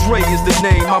 Dr. Dre is the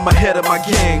name, I'm ahead of my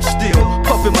game. Still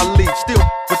puffin' my leaf, still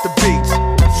with the beats.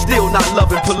 Still not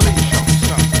loving police.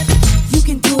 You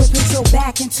can do it, put your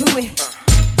back into it.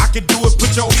 I can do it,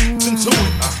 put your into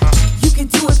it. You can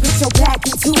do it, put your back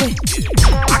into it.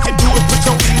 I can do it, put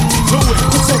your into it.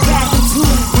 Put your back into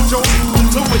it. Put your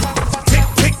into it. Tick,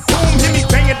 tick, boom, hit me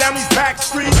banging down these back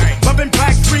streets. Loving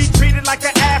Black Street, treated like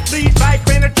an athlete. Life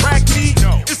ain't a track meet.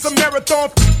 It's a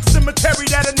marathon cemetery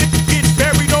that a nigga gets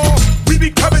buried on. We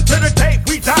be coming to the day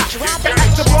we die.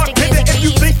 Ask the bartender if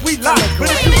you think we lie.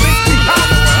 But if you think we high,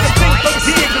 then think those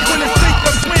here. Cause when it's sink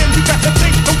or swim, you got to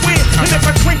think to win. And if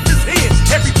I drink this here,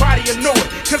 everybody will know it.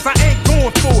 Cause I ain't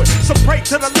going for it. So pray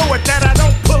to the Lord that I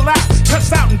don't pull out.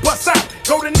 Cuss out and bust out.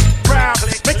 Go to crowd.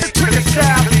 Make the trigger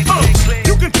style.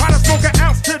 You can try to smoke an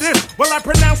ounce to this. Well, I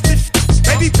pronounce this.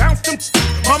 Baby, bounce them.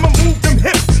 Mama, move them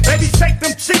hips. Baby, shake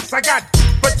them cheeks. I got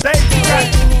but they got.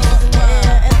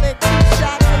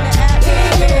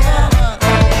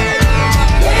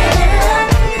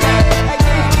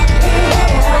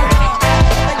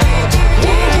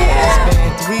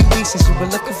 Since you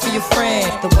were looking for your friend,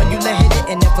 the one you let hit it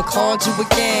and never called you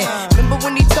again. Remember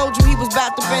when he told you he was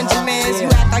about to Benjamins?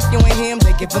 You act like you ain't him,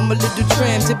 they give him a little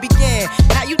trim to begin.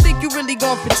 Now you think you really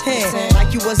gon' pretend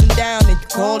like you wasn't down and you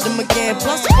called him again.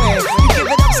 Plus friend, you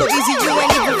give it up so easy you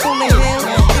ain't even fooling him.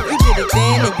 If you did it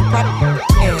then you probably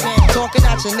can. Talking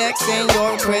out your neck saying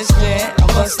you're a Christian, a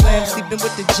Muslim, sleeping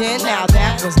with the gin. Now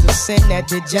that was the sin that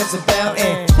did Jezebel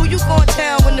in. Who you gon'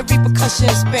 tell when the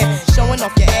repercussions spin? Showing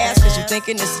off your ass cause you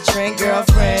thinking it's a trend,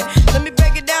 girlfriend. Let me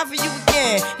break it down for you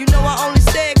again. You know I only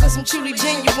say it cause I'm truly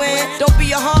genuine. Don't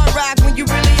be a hard rock when you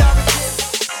really are a kid.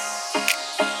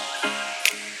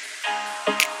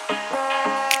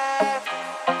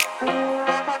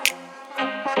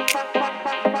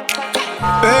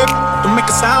 Babe, don't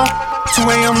make a sound. 2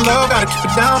 a.m. love, gotta keep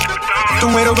it down.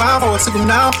 Don't wait around for a signal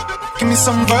now. Give me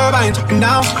some verb, I ain't talking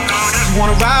down. You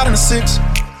wanna ride in the 6,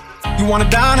 you wanna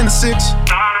dine in the 6.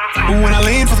 But when I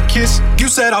lean for the kiss, you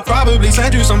said I'll probably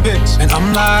send you some pics. And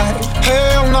I'm like,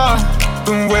 hell nah,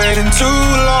 been waiting too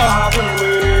long.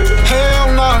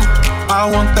 Hell nah,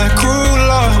 I want that cruel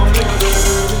love.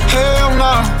 Hell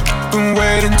nah, been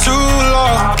waiting too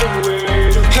long.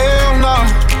 Hell nah,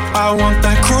 I want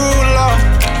that cruel love.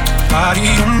 Body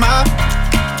on my,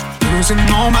 losing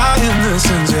all my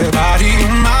innocence. Yeah, body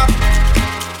on my,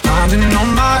 finding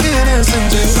all my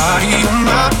innocence. Yeah, body on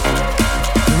my,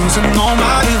 losing all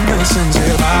my innocence.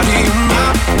 Yeah, body on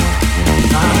my,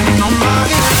 finding all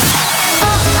my innocence. Oh,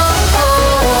 oh,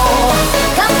 oh,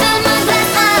 come fill my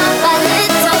glass up a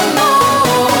little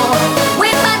more.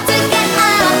 We're about to get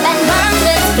up and burn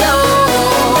this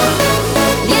floor.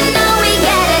 You know we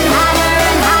getting hotter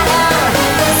and hotter,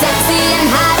 sexy and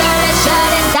hotter, and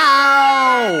shut it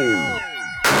down.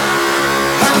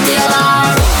 Come the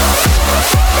alarm.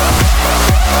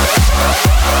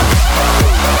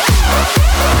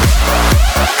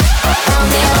 Come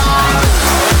the alarm.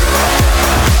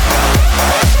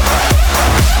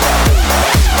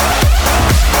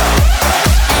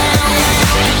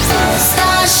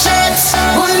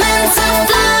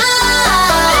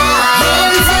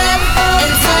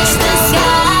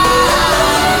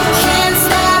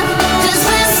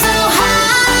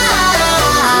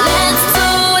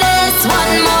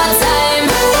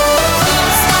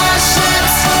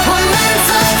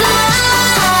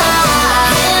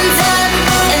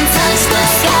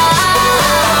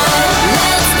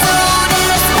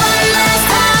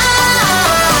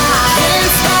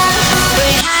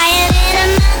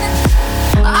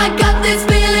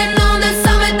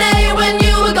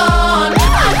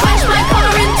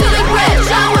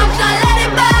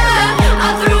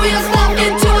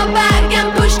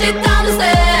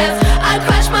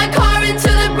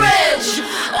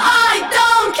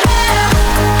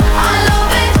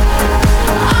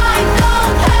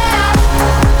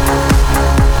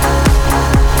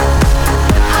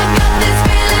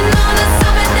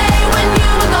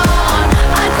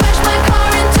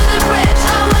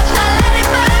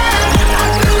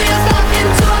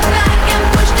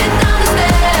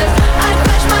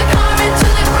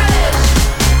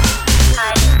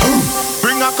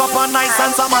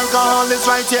 all is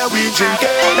right here, we drinking.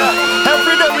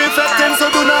 Every day we fetting, so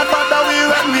do not bother we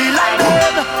when we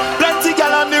lighting. Plenty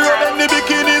gal on the road in the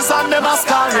bikinis and them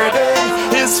masquerading.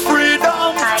 It's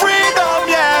freedom, freedom,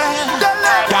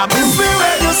 yeah. Yeah,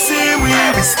 everywhere you see we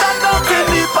stand up in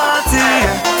the party.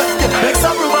 Make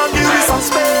some room and give me some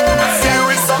space. Give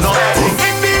me some space.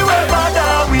 In the way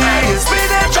bother we is we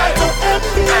they try to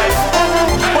empty.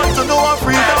 Want to know our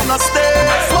freedom not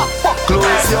stays.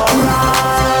 Close your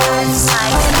eyes.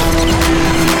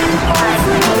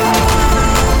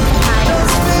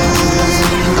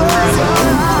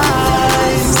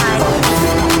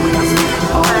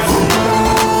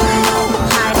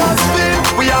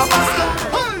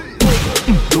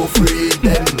 Don't free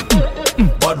them,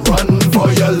 but run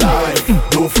for your life.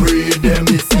 Don't free them,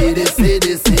 they see.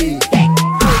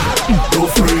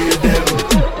 Don't free them,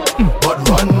 but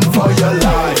run for your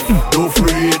life. Don't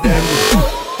free them.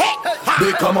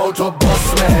 They come out of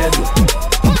bus man.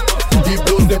 The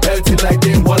blows they pelting like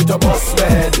they want to bust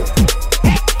man.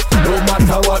 No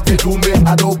matter what they do, me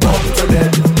I don't bump to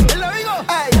them.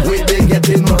 When they get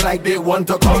in like they want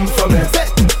to come for me.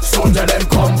 Soldier them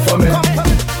come for me.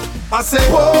 I say,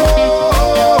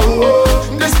 whoa,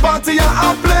 this party I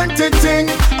have plenty thing.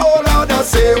 Oh Lord, I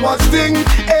say, what's thing?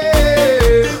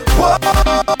 Hey, whoa,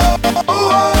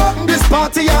 this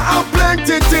party I have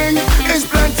plenty thing. It's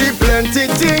plenty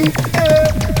thing. Hey.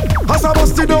 As I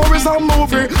bust the door is a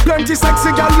movie. Plenty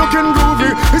sexy gal looking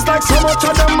groovy. It's like so much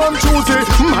of them on choosy.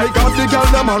 My God, the gal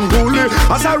them unruly.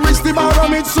 As I reach the bar I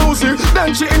meet Susie.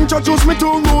 Then she introduced me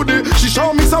to Rudy. She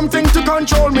showed me something to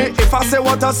control me. If I say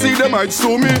what I see, they might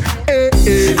sue me. Hey,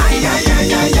 hey.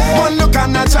 One look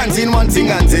and a chance in one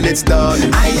thing until it's done.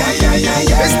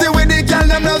 It's the way the gal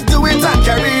them just do it and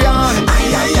carry on.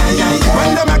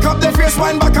 When they make up their face,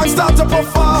 wind back and start to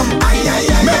perform.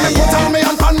 Make me put on me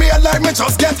and pan me and like me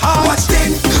just get hard. Watch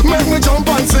thing, make me jump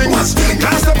and sing. Watch thing,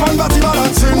 can't step on body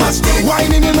balancing. Watch thing,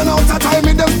 whining in and out of time,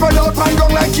 me them spread out and down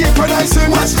like cake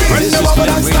producing. Watch thing, when the bubble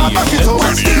and start back it up.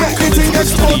 Watch thing, make the thing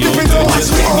explode if it up.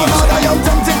 Watch thing, oh Lord, I am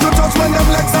tempted to touch when them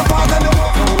legs are hard and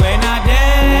when I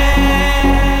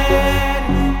dead,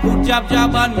 put jab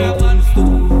on me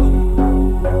tombstone.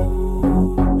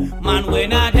 Man, when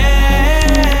I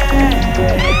dead,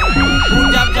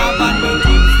 put jab on me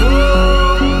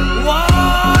tombstone. What?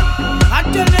 I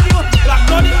tell you, black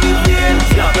blood in the veins,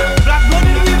 black blood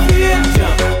in the veins,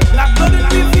 black blood in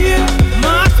the veins,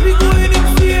 must be going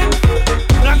insane.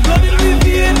 Black blood in the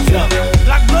veins,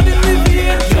 black blood in the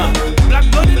veins, black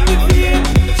blood in the veins,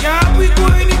 can't we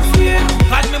going insane?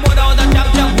 Cause me mother was a jab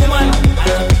woman,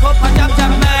 and she pick up a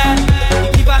jab man.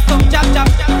 He give her some jab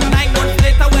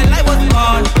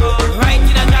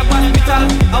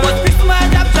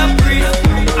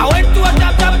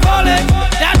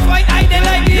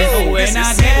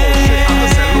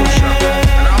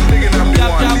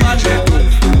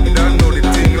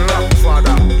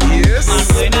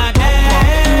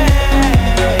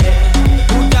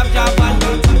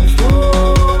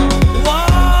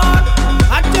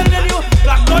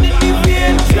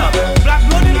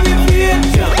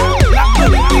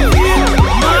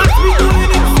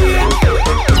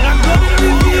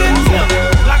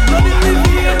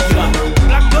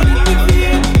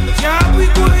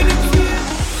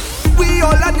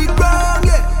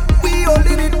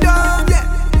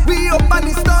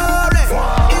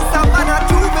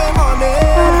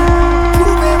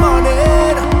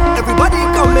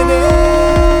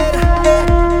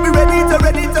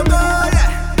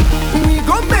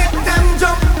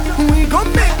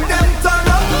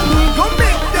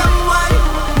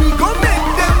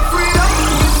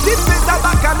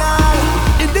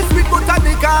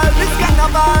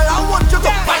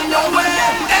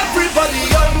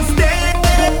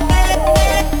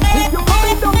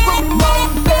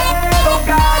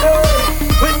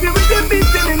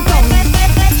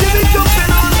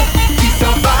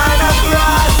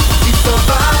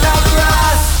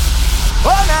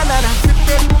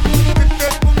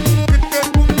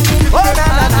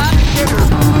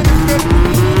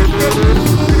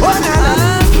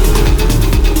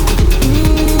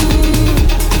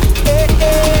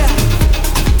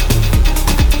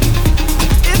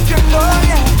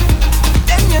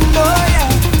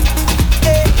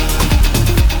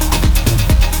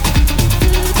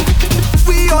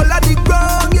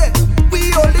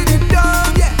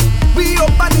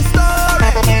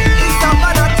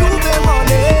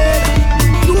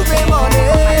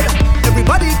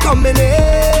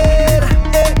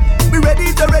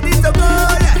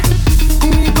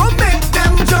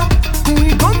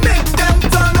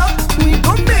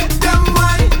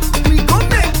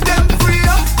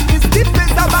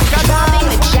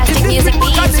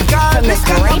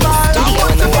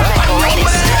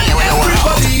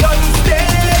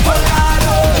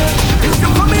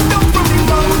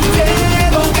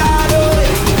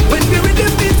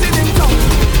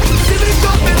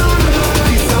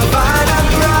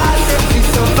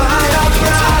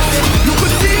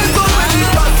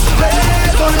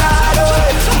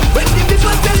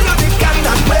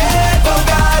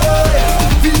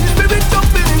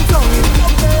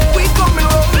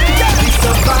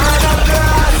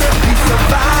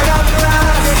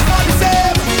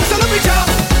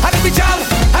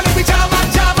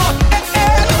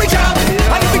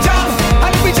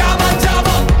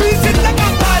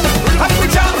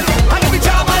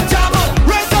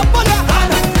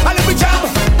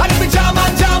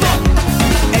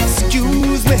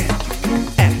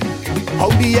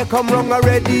come wrong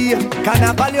already.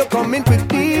 Carnival, you coming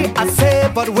quickly. I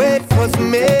say, but wait, cause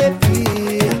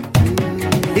maybe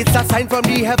it's a sign from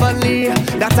the heavenly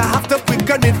that I have to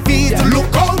quicken my feet.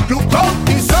 Look out,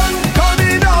 the sun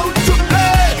coming out to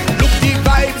play. Look, the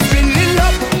vibes filling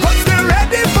up, cause they're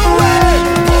ready for way.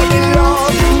 For the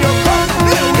Lord in your cup,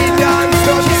 let me dance,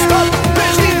 don't stop.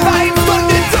 Let the vibes on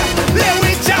the top, let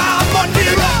me jam on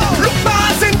the rock. Look,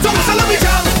 pass in tongues, so let me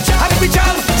jam, let me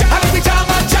jam, let me jam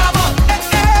and jam up.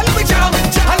 Let me jam,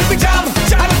 let me jam,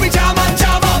 let me jam and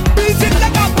jam up. Beat it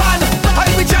like a pan,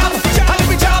 let me jam, let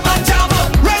me jam and jam up.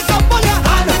 Raise up on your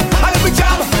hand, let me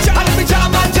jam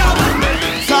and jam.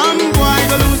 Some boy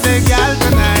go lose their girl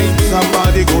tonight.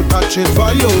 Somebody go touch it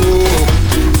for you.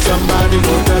 Somebody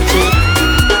go touch it.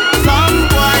 Some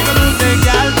boy go lose their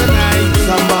girl tonight.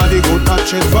 Somebody go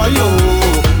touch it for you.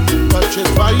 Touch it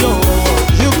for you.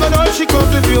 You can hold she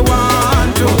comes if you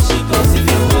want to.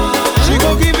 She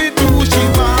go give it to who she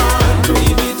want to.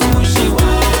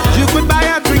 You could buy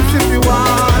her drinks if you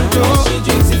want to.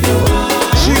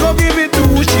 She go give it to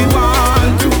who she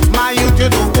want to. My youth, you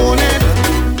don't own it.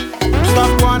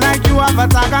 Stop one like you have a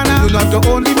tagana. You're not the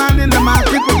only man in the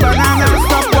market with banana.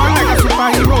 Stop one like a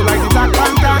superhero, like the Black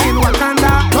Panther in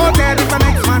Wakanda. Don't dare if an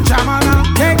ex-man shamana.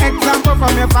 Take example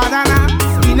from your father now.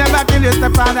 He never kill your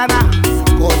stepfather now.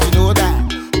 Cause you know that.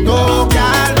 No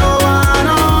girl, no one,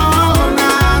 no,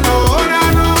 nah, no, nah,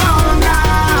 no, nah.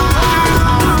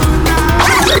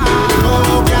 No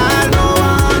girl, no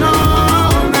one, no,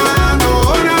 nah, no,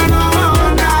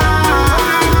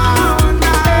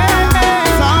 nah.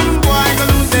 Some boy go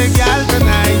lose their girl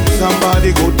tonight. Somebody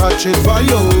go touch it for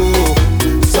you.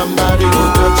 Somebody go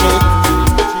touch it.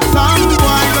 Some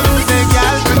boy go lose their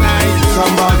girl tonight.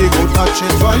 Somebody go touch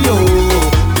it for you.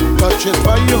 Touch it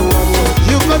for you.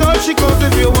 You can hold she goes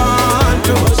if you want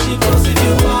to.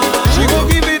 She go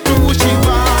give it to who she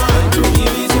want to.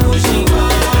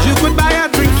 You could buy her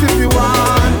drinks if you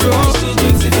want to.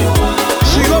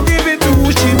 She go give it to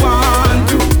who she want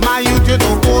to. My youth, you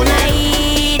don't own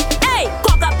it. Hey,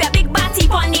 cock up your big body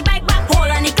on the bike back,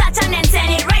 hold on the clutch and then send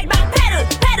it right back. Pedal,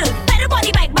 pedal, pedal on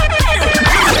the bike back. Pedal.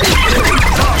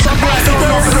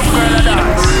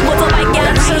 Motorbike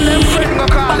girl ride,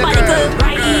 bumper the girl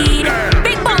ride,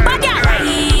 big bumper girl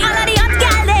ride. All of the hot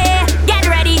girl there, get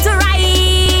ready to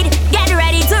ride, get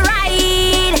ready to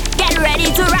ride, get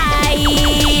ready to ride.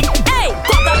 Hey,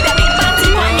 cock up your big body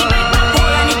on the bike back,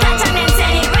 hold on the clutch and then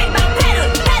send it right back. Pedal,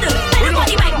 pedal, pedal on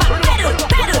the bike back. Pedal,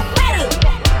 pedal, pedal.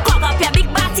 Cock up your big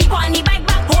body on the bike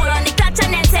back, hold on the clutch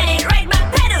and then send it right back.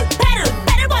 Pedal, pedal,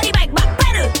 pedal on the bike back.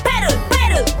 Pedal, pedal,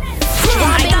 pedal.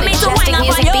 I come in to wind up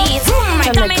on you. I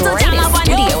come in to jam up on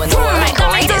you. I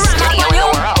come in to ram up on you.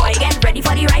 Boy, get ready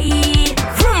for the ride.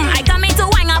 I come in to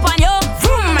wind up on you.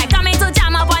 I come in to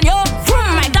jam up on you.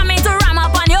 I come in to ram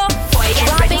up on you. Boy, get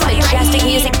ready for the Majestic ride.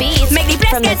 Music Beats Make the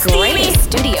place from the get steamy. greatest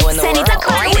studio in the Send it world. up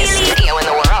on Greatest wheelie. studio in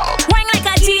the world. Wine like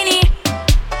a genie.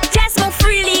 Just move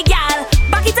freely, gal.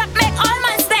 Back it up, make all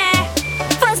man stare.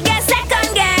 First gear,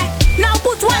 second gear. Now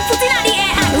put one foot in the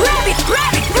air and rev it,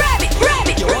 rev it, rev it, rev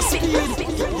it, rev it.